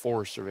up, you know,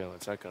 forest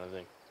surveillance, that kind of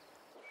thing.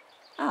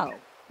 Oh.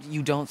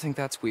 You don't think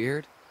that's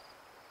weird?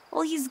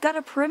 Well, he's got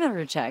a perimeter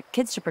to check,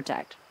 kids to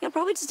protect. You know,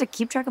 probably just to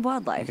keep track of You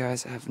wildlife.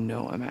 guys have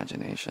no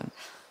imagination.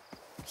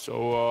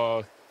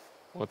 So,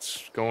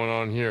 what's going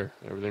on here?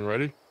 Everything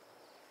ready?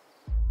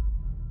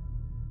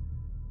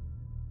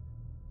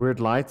 Weird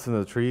lights in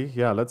the tree.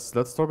 Yeah, let's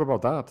talk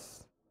about that.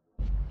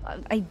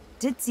 I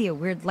did see a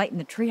weird light in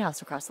the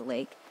treehouse across the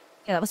lake.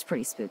 Yeah, that was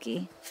pretty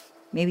spooky.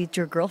 Maybe it's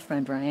your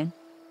girlfriend, Ryan.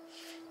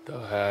 The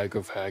Hag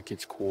of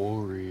Hackett's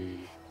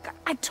Quarry.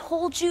 I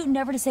told you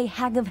never to say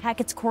Hag of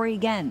Hackett's Quarry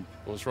again.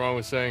 What's wrong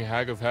with saying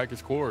Hag of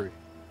Hackett's Quarry?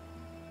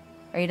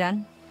 Are you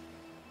done?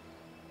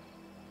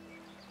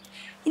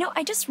 You know,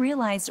 I just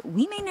realized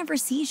we may never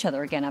see each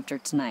other again after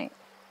tonight.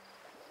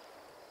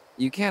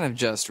 You can't have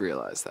just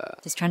realized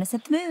that. Just trying to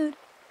set the mood.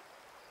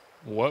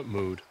 What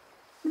mood?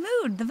 The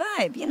mood, the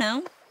vibe, you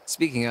know.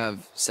 Speaking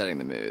of setting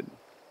the mood,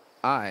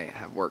 I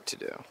have work to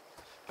do.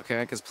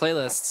 Okay? Because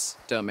playlists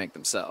don't make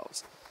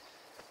themselves.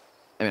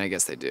 I mean, I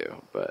guess they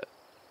do, but...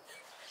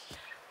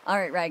 All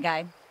right,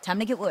 guy. Time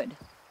to get wood.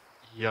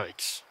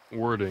 Yikes.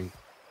 Wording.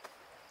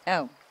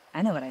 Oh,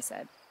 I know what I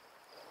said.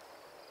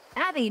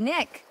 Abby,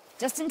 Nick,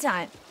 just in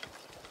time.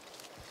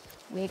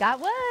 We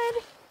got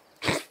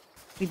wood.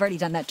 We've already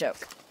done that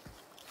joke.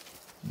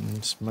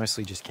 It's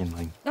mostly just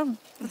kindling. Oh,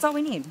 that's all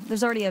we need.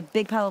 There's already a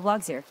big pile of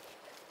logs here.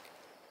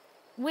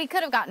 We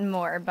could have gotten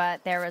more,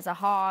 but there was a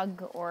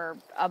hog or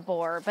a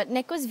boar. But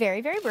Nick was very,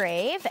 very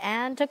brave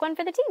and took one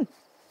for the team.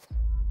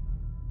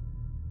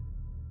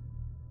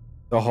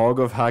 The hog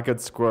of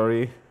Hackett's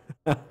Quarry.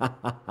 Oh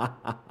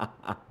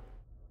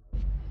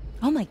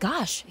my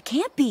gosh, it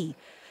can't be.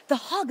 The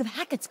hog of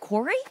Hackett's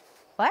Quarry?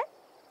 What?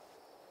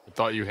 I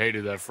thought you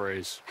hated that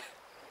phrase.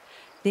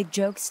 Big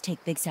jokes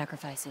take big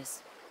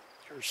sacrifices.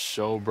 You're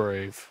so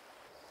brave.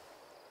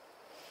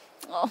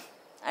 Oh,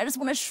 I just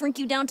want to shrink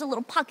you down to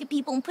little pocket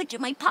people and put you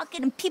in my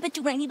pocket and peep at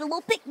you when I need a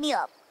little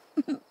pick-me-up.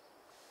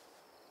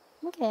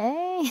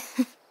 Okay.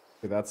 Okay,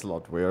 that's a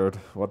lot weird.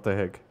 What the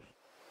heck?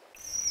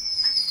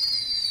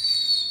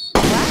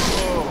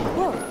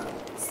 Whoa.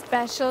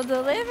 Special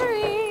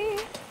delivery.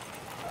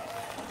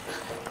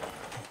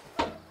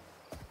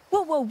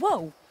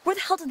 Whoa. Where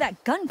the hell did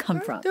that gun come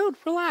from? Dude,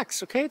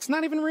 relax, okay? It's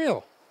not even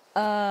real.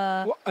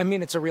 Well, I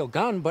mean, it's a real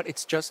gun, but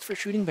it's just for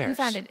shooting bears. We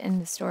found it in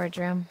the storage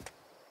room.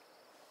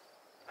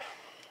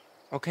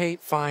 Okay,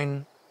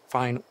 fine.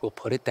 We'll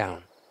put it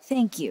down.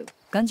 Thank you.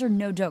 Guns are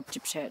no joke,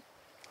 dipshit.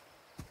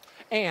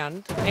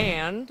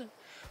 And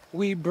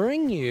we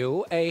bring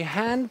you a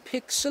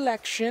hand-picked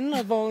selection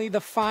of only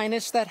the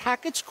finest that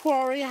Hackett's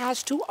Quarry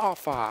has to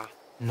offer.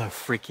 No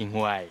freaking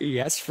way.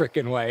 Yes,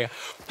 frickin' way.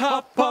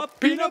 Pop, pop,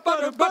 peanut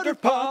butter, butter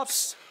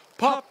pops.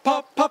 Pop,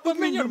 pop, pop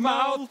 'em in your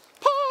mouth.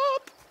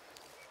 Pop!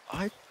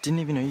 I didn't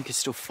even know you could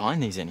still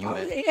find these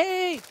anywhere.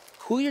 Hey,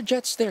 cool your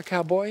jets there,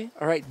 cowboy.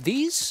 All right,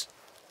 these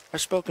are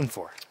spoken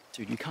for.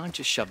 Dude, you can't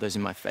just shove those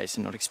in my face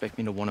and not expect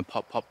me to want to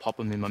pop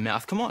them in my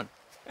mouth. Come on.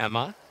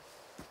 Emma,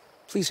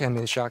 please hand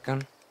me the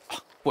shotgun.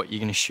 What, you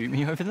gonna shoot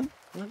me over them?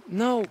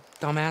 No,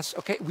 dumbass.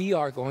 Okay, we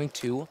are going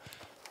to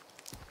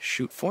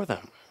shoot for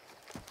them.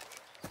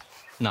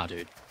 Nah,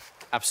 dude.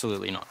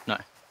 Absolutely not. No.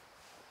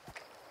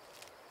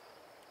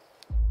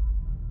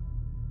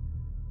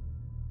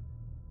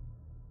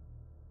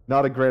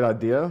 Not a great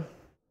idea.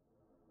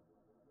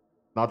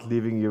 Not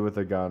leaving you with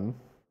a gun.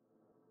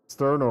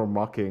 Stern or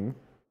mocking?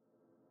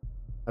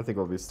 I think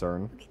it'll be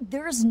stern.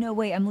 There is no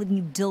way I'm leaving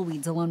you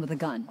dillweeds alone with a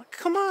gun.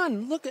 Come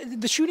on, look,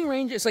 the shooting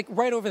range is like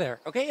right over there,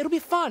 okay? It'll be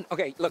fun.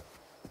 Okay, look,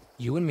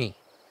 you and me,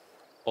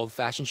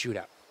 old-fashioned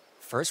shootout.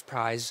 First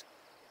prize,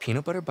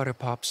 peanut butter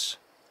pops,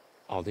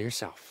 all to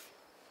yourself.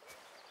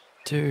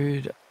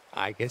 Dude,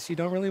 I guess you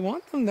don't really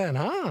want them then,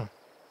 huh?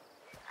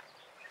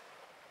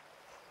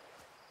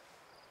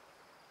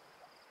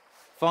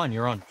 fine,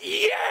 you're on.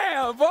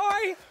 Yeah,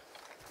 boy!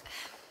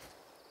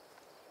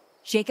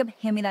 Jacob,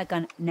 hand me that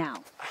gun now.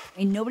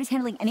 And nobody's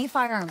handling any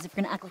firearms if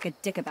you're gonna act like a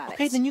dick about it.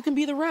 Okay, then you can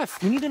be the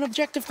ref. We need an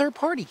objective third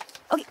party.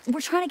 Okay,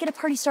 we're trying to get a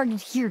party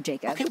started here,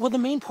 Jacob. Okay, well, the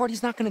main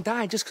party's not gonna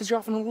die just because you're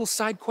off on a little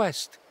side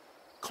quest.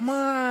 Come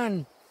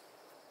on.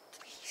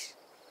 Please.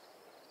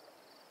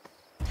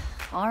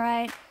 All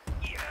right.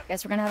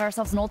 Guess we're gonna have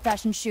ourselves an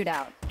old-fashioned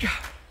shootout.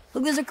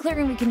 Look, there's a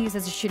clearing we can use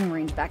as a shooting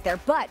range back there,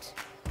 but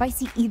if I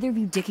see either of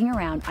you dicking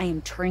around, I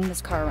am turning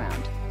this car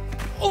around.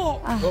 Oh,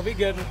 we'll be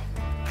good.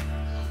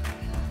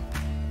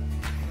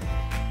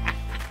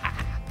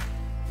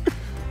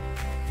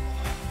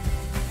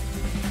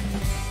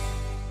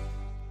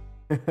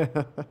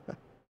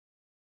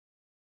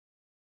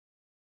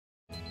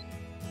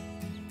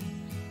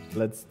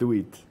 Let's do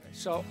it.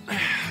 So,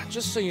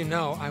 just so you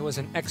know, I was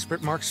an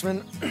expert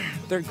marksman,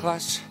 third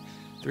class,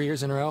 3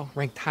 years in a row,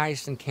 ranked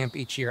highest in camp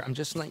each year. I'm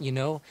just letting you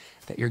know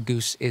that your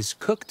goose is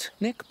cooked,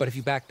 Nick, but if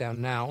you back down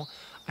now,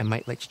 I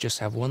might let you just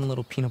have one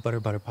little peanut butter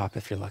pop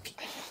if you're lucky.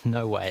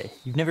 No way.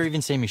 You've never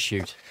even seen me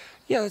shoot.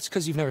 Yeah, that's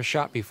because you've never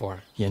shot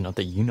before. Yeah, not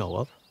that you know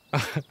of.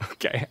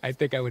 Okay, I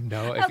think I would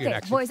know if you'd Okay,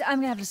 actually... boys, I'm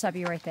gonna have to stop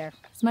you right there.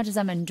 As much as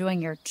I'm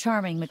enjoying your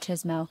charming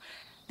machismo,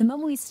 the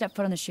moment we step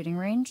foot on the shooting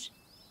range,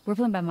 we're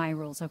playing by my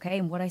rules, okay?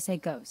 And what I say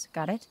goes.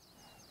 Got it?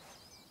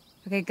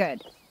 Okay,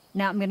 good.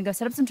 Now I'm gonna go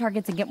set up some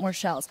targets and get more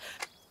shells.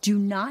 Do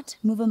not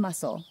move a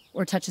muscle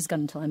or touch his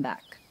gun until I'm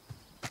back.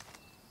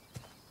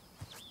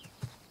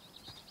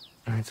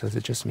 All right, so is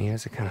it just me or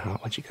is it kind of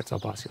hot when she gets all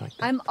bossy like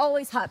that? I'm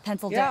always hot,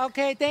 pencil dick. Yeah,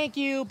 okay, thank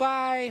you.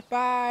 Bye,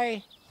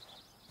 bye.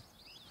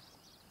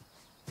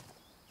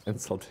 And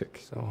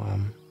Celtic. So,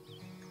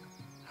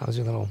 how's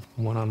your little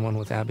one-on-one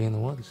with Abby in the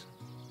woods?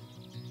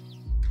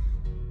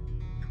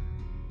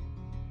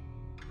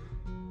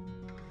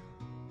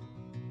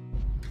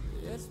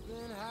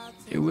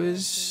 It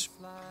was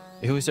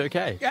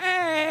okay.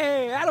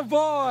 Hey,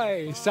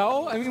 attaboy!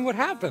 So, I mean, what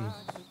happened?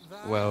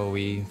 Well,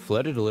 we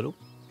flirted a little.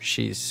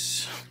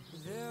 She's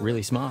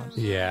really smart.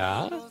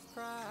 Yeah?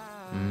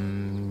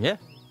 Yeah.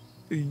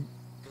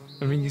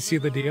 I mean, you see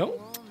the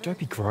deal? Don't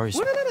be gross.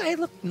 No, hey,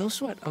 look, no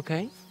sweat,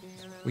 okay?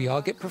 We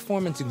all get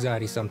performance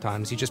anxiety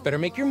sometimes. You just better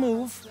make your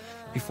move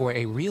before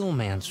a real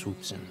man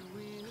swoops in.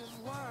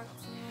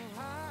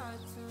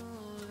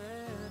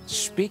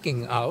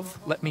 Speaking of,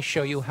 let me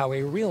show you how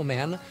a real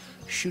man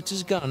shoots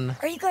his gun.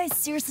 Are you guys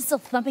seriously still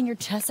thumping your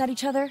chests at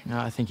each other? No,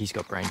 I think he's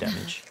got brain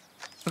damage.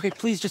 Okay,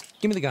 please just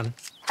give me the gun.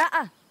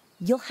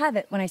 You'll have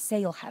it when I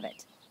say you'll have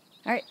it.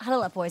 All right,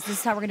 huddle up, boys. This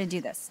is how we're gonna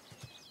do this.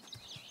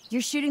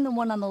 You're shooting the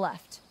one on the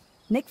left.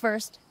 Nick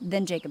first,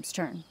 then Jacob's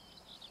turn.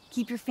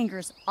 Keep your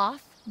fingers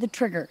off the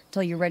trigger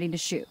till you're ready to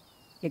shoot.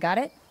 You got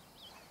it?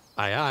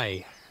 Aye,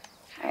 aye.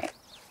 All right.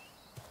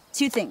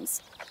 2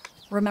 things.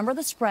 Remember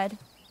the spread,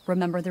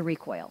 remember the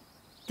recoil.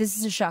 This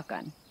is a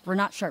shotgun. We're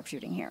not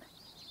sharpshooting here.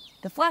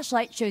 The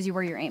flashlight shows you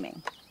where you're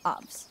aiming.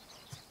 Obs.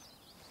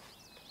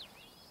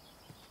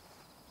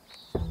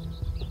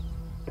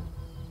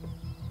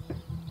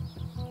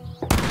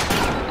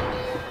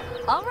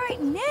 All right,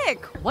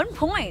 Nick, 1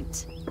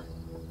 point.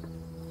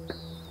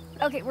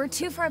 Okay, we're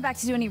too far back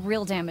to do any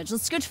real damage.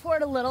 Let's scooch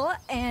forward a little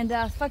and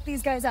fuck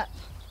these guys up.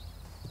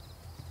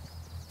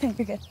 Okay,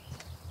 you're good.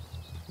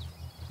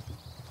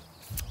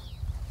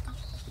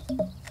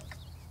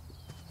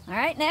 All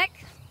right,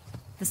 Nick.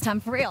 This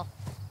time for real.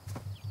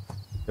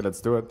 Okay,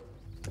 let's do it.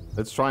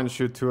 Let's try and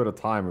shoot 2 at a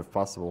time if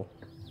possible.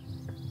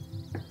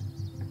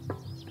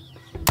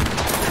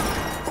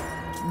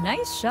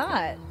 Nice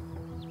shot.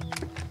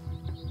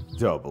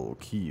 Double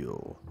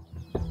kill.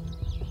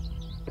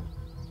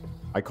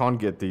 I can't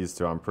get these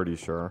 2, I'm pretty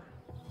sure.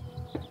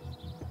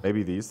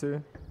 Maybe these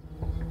 2?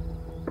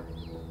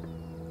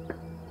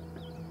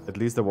 At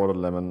least the water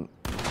lemon.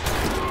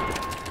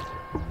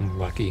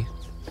 Lucky.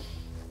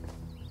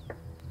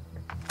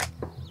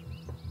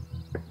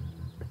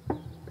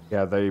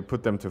 Yeah, they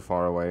put them too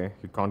far away.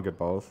 You can't get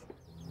both.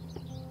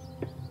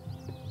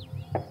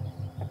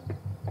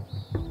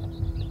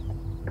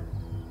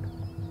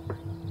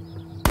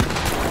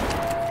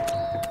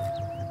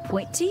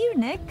 Point to you,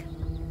 Nick.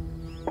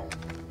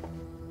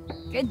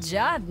 Good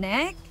job,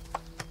 Nick.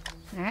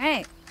 All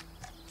right.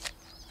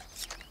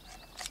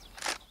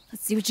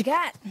 Let's see what you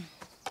got.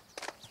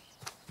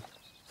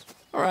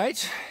 All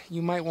right,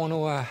 you might want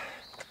to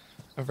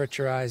avert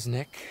your eyes,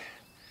 Nick.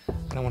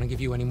 I don't want to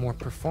give you any more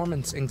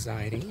performance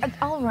anxiety.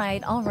 All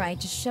right.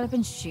 Just shut up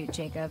and shoot,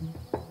 Jacob.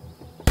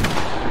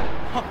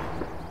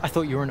 I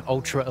thought you were an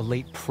ultra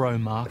elite pro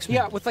marksman.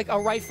 Yeah, with like a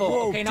rifle.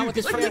 Whoa, okay, not dude, with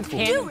this this freaking rifle.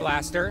 cannon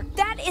blaster.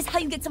 That is how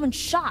you get someone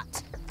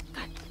shot.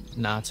 God,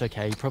 Nah, it's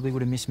okay. You probably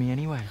would have missed me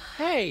anyway.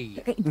 Hey!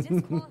 Okay,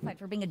 disqualified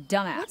for being a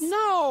dumbass.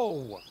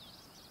 No!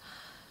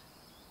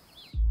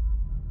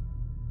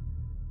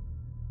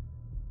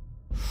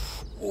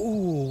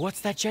 Ooh, what's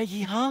that,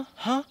 Jakey, huh?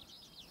 Huh?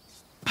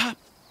 Pop,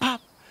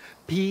 pop.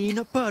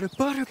 Peanut butter,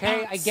 butter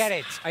Okay, pops. I get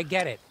it. I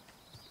get it.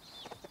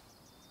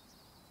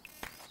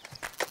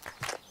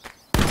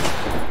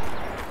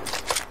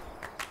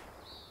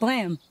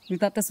 Blam, you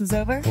thought this was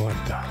over? What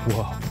the?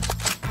 Whoa.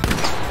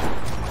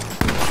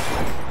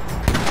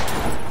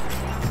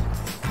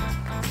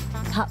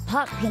 Pop,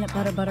 pop, peanut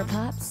butter, butter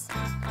pops.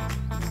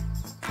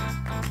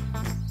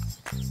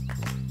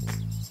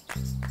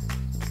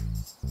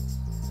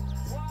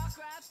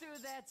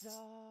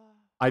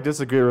 I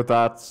disagree with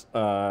that.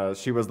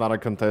 She was not a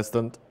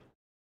contestant.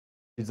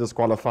 She's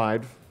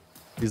disqualified.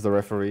 He's the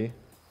referee.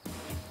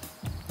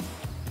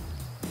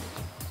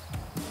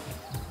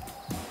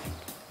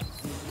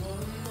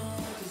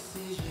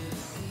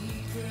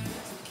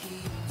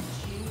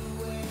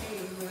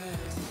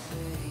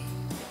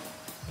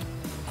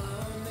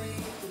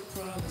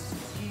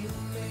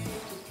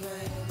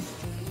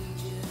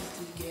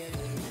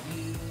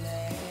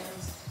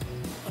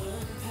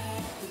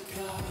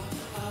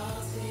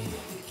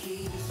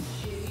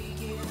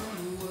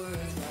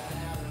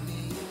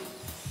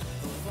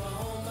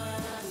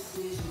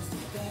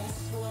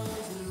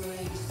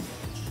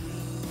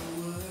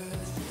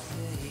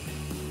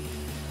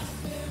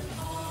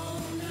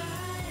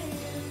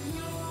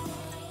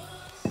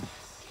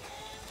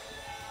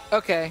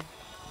 Okay.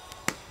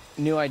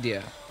 New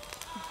idea.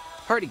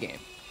 Party game.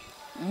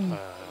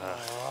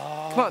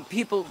 Come on,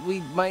 people,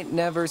 we might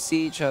never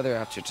see each other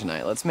after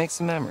tonight. Let's make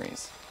some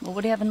memories. Well,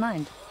 what do you have in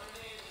mind?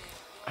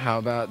 How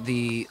about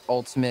the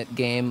ultimate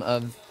game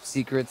of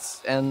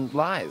secrets and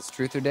lies,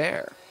 truth or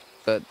dare,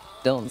 but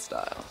Dylan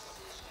style?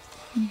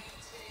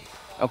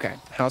 Okay,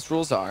 house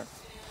rules are,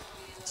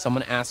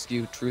 someone asks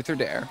you truth or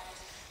dare,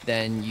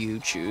 then you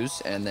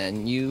choose, and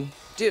then you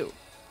do.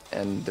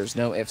 And there's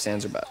no ifs,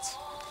 ands, or buts.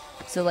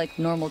 So, like,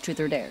 normal truth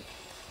or dare.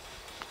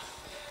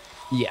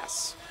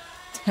 Yes.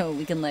 So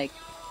we can, like,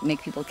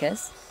 make people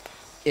kiss?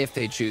 If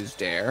they choose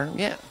dare,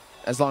 yeah.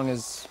 As long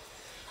as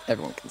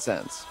everyone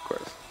consents, of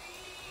course.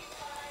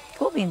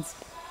 Cool beans.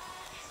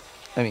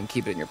 I mean,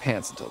 keep it in your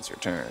pants until it's your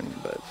turn,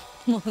 but...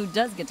 Well, who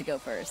does get to go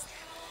first?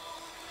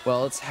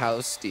 Well, it's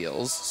house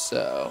deals,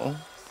 so...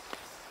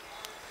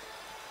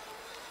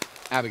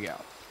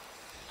 Abigail.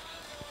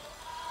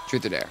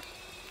 Truth or dare?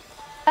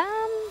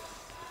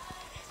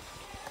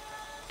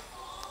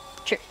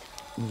 Truth.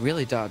 You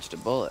really dodged a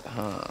bullet,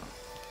 huh?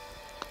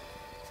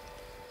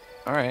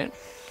 Alright,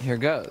 here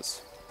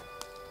goes.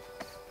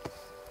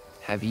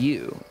 Have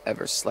you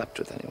ever slept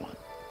with anyone?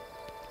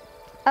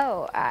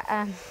 Oh,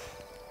 I...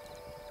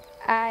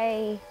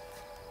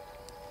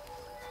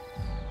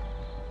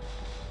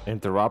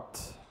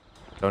 Interrupt.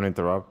 Don't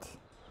interrupt.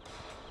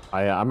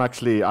 I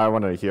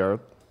want to hear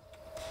it.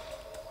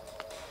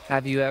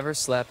 Have you ever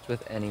slept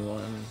with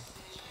anyone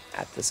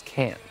at this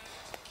camp?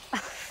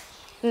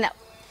 No.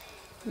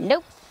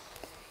 Nope.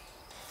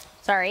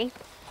 Sorry.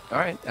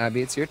 Alright,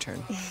 Abby, it's your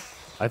turn.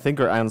 I think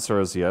her answer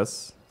is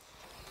yes.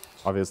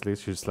 Obviously,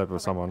 she slept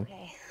with someone.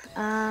 Okay.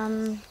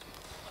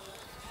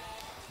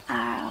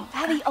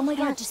 Abby, oh my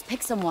god, just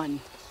pick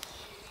someone.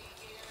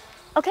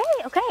 Okay.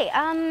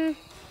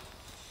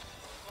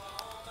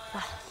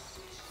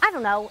 I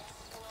don't know.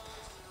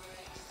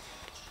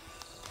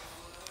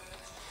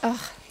 Ugh,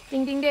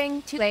 ding ding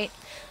ding, too late.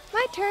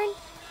 My turn.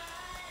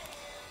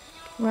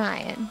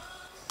 Ryan,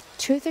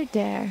 truth or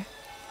dare?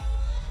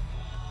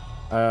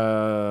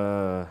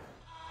 Let's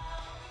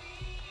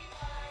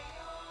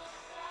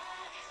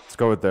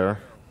go with there.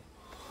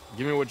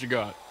 Give me what you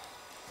got.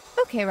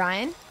 Okay,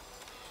 Ryan.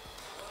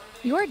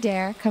 Your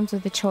dare comes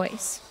with a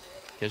choice.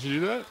 Can't you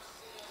do that?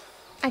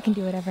 I can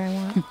do whatever I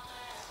want.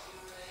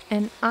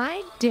 And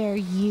I dare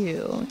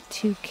you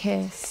to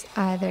kiss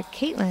either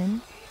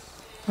Caitlin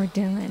or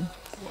Dylan.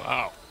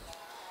 Wow.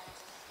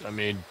 I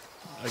mean,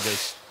 I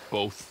guess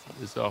both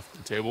is off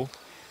the table.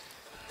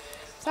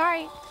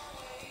 Sorry,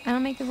 I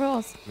don't make the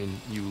rules. I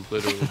mean, you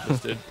literally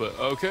just did, but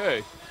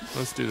okay.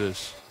 Let's do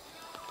this.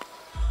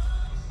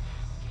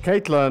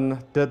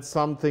 Caitlin did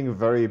something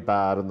very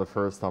bad in the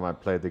first time I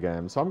played the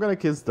game, so I'm gonna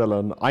kiss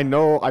Dylan. I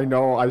know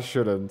I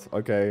shouldn't,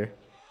 okay?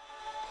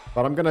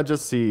 But I'm gonna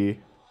just see.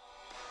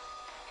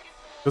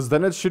 Because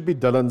then it should be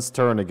Dylan's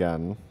turn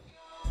again.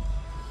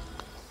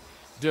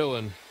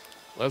 Dylan,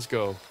 let's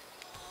go.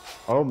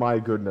 Oh my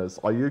goodness,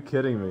 are you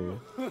kidding me?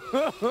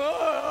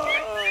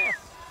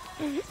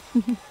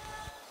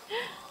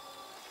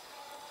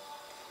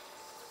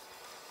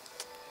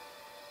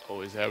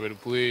 Always happy to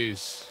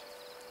please.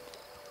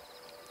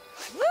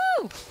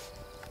 Woo!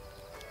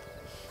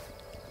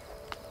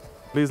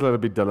 Please let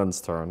it be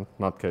Dylan's turn,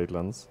 not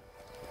Caitlin's.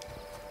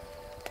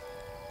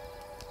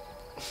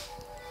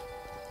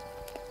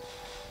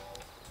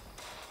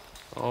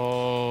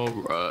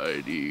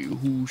 Alrighty,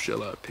 who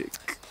shall I pick?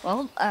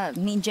 Well,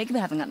 me and Jacob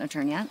haven't gotten a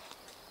turn yet.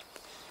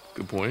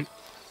 Good point.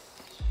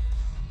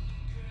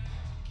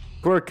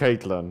 Poor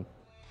Caitlin.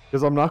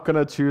 Because I'm not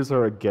gonna choose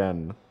her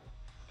again.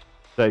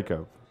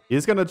 Jacob.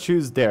 He's gonna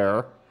choose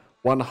Dare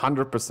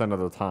 100% of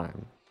the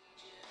time.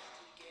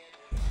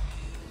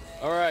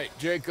 All right,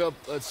 Jacob,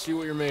 let's see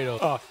what you're made of.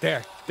 Oh,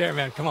 there,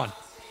 man, come on.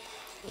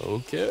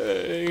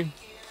 Okay.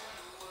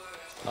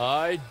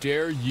 I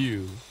dare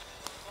you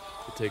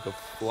to take a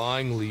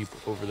flying leap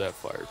over that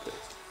fire pit.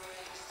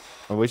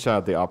 I wish I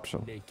had the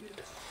option.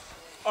 Naked.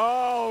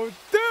 Oh,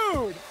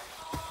 dude!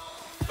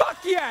 Fuck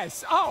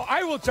yes! Oh,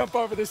 I will jump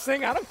over this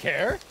thing. I don't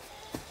care.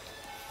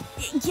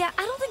 Yeah,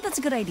 I don't think that's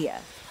a good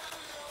idea.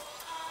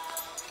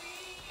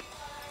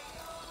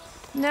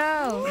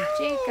 No,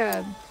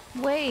 Jacob.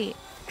 Wait.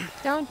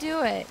 Don't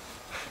do it.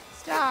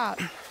 Stop.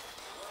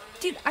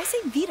 Dude, I say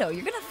veto.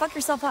 You're gonna fuck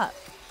yourself up.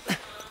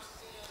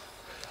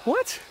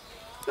 What?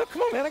 No,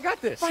 come on, man. I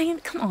got this. Ryan,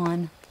 come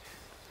on.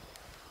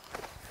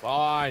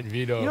 Fine,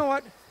 Vito. You know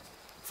what?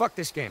 Fuck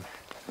this game.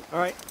 All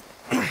right?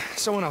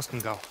 Someone else can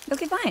go.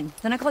 Okay, fine.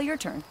 Then I call your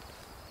turn.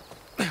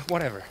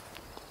 Whatever.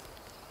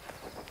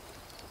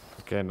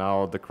 Okay,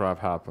 now the crap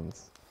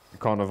happens. You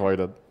can't avoid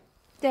it.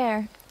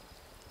 There.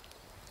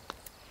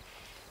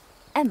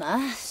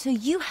 Emma, so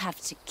you have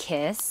to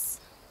kiss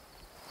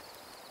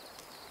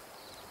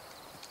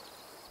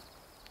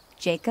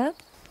Jacob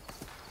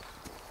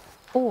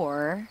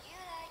or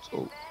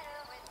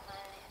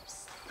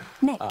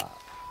Nick.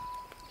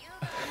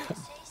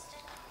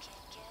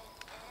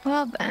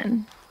 Well,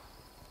 Ben.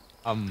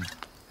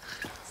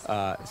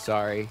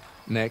 Sorry,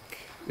 Nick.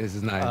 This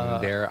is not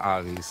even there,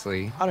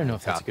 obviously. I don't know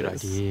if that's a good Got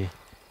this. idea.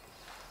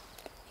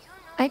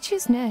 I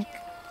choose Nick.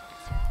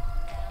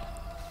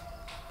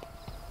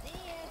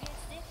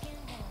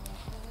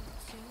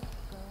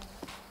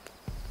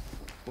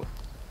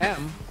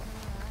 Em?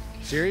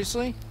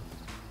 Seriously?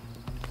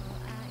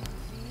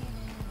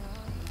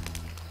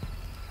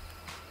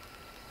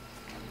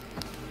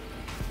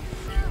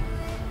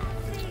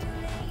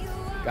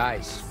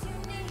 Guys.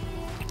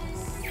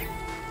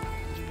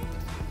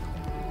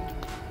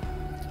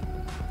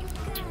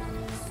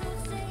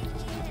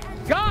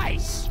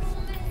 Guys!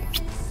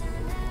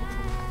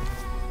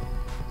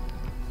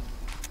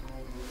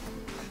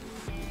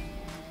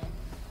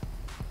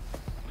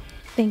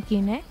 Thank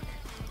you, Nick.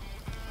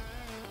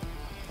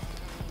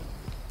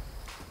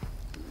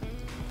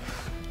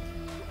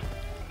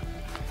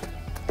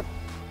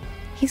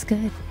 He's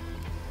good.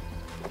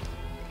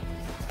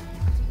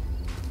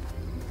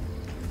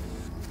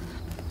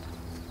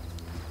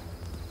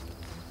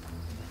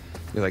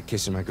 You like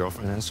kissing my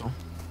girlfriend, asshole?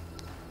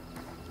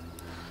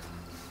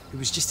 It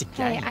was just a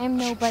Hey, game. I'm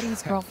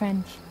nobody's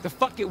girlfriend. The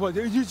fuck it was.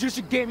 It was just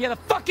a game. Yeah, the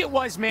fuck it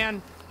was,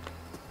 man.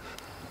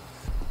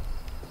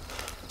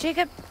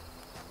 Jacob,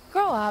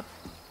 grow up.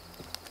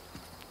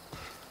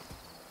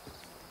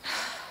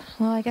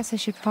 Well, I guess I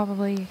should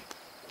probably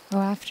go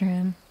after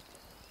him.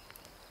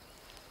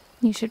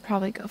 You should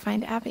probably go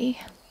find Abby.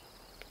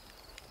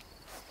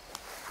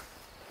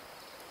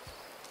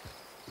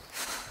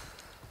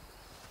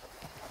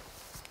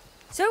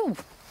 So,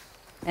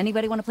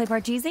 anybody want to play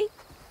Parcheesi?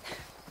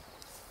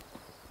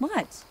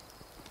 What?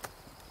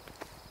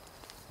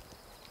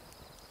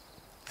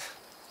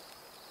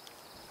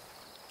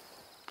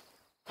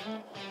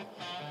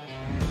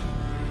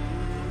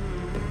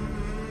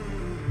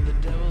 The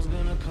devil's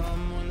gonna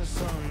come when the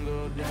sun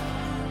go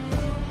down.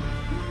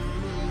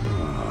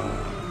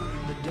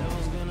 The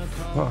devil's gonna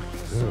come when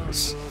the sun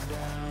this. go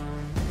down.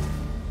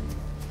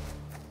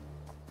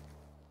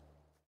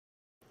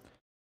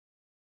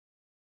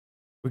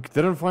 We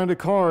didn't find a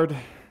card.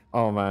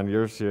 Oh man,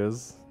 here she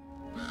is.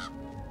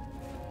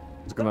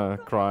 She's gonna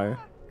cry.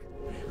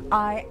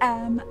 I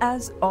am,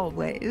 as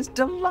always,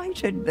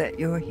 delighted that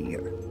you're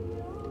here.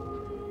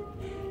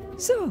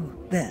 So,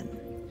 then,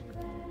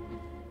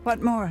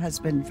 what more has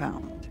been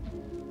found?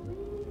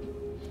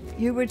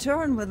 You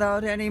return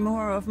without any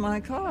more of my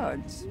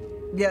cards.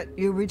 Yet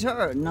you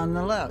return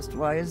nonetheless.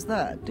 Why is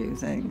that, do you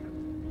think?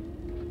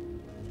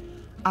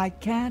 I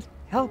can't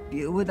help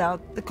you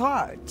without the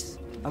cards.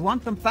 I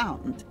want them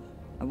found.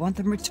 I want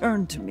them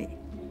returned to me.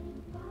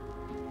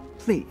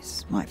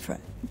 Please, my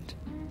friend.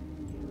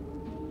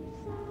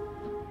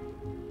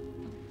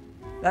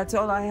 That's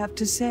all I have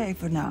to say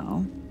for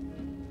now.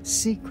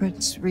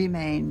 Secrets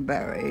remain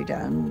buried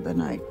and the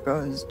night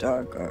grows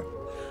darker.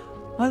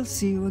 I'll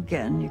see you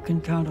again, you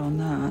can count on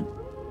that.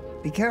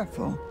 Be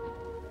careful.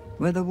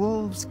 Where the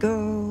wolves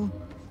go,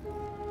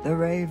 the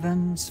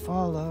ravens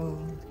follow.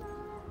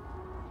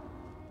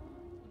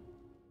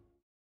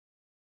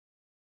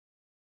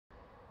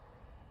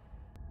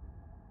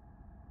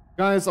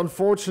 Guys,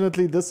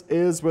 unfortunately, this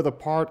is where the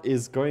part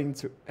is going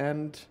to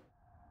end.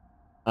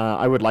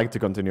 I would like to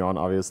continue on,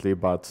 obviously,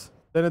 but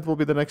then it will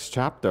be the next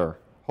chapter.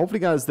 Hopefully,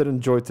 you guys did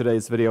enjoy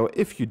today's video.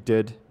 If you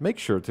did, make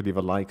sure to leave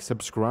a like,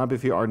 subscribe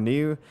if you are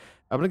new.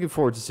 I'm looking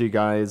forward to see you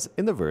guys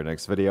in the very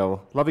next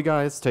video. Love you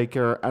guys, take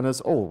care, and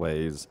as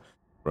always,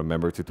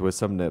 remember to twist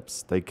some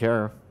nips. Take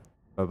care.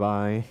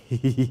 Bye-bye.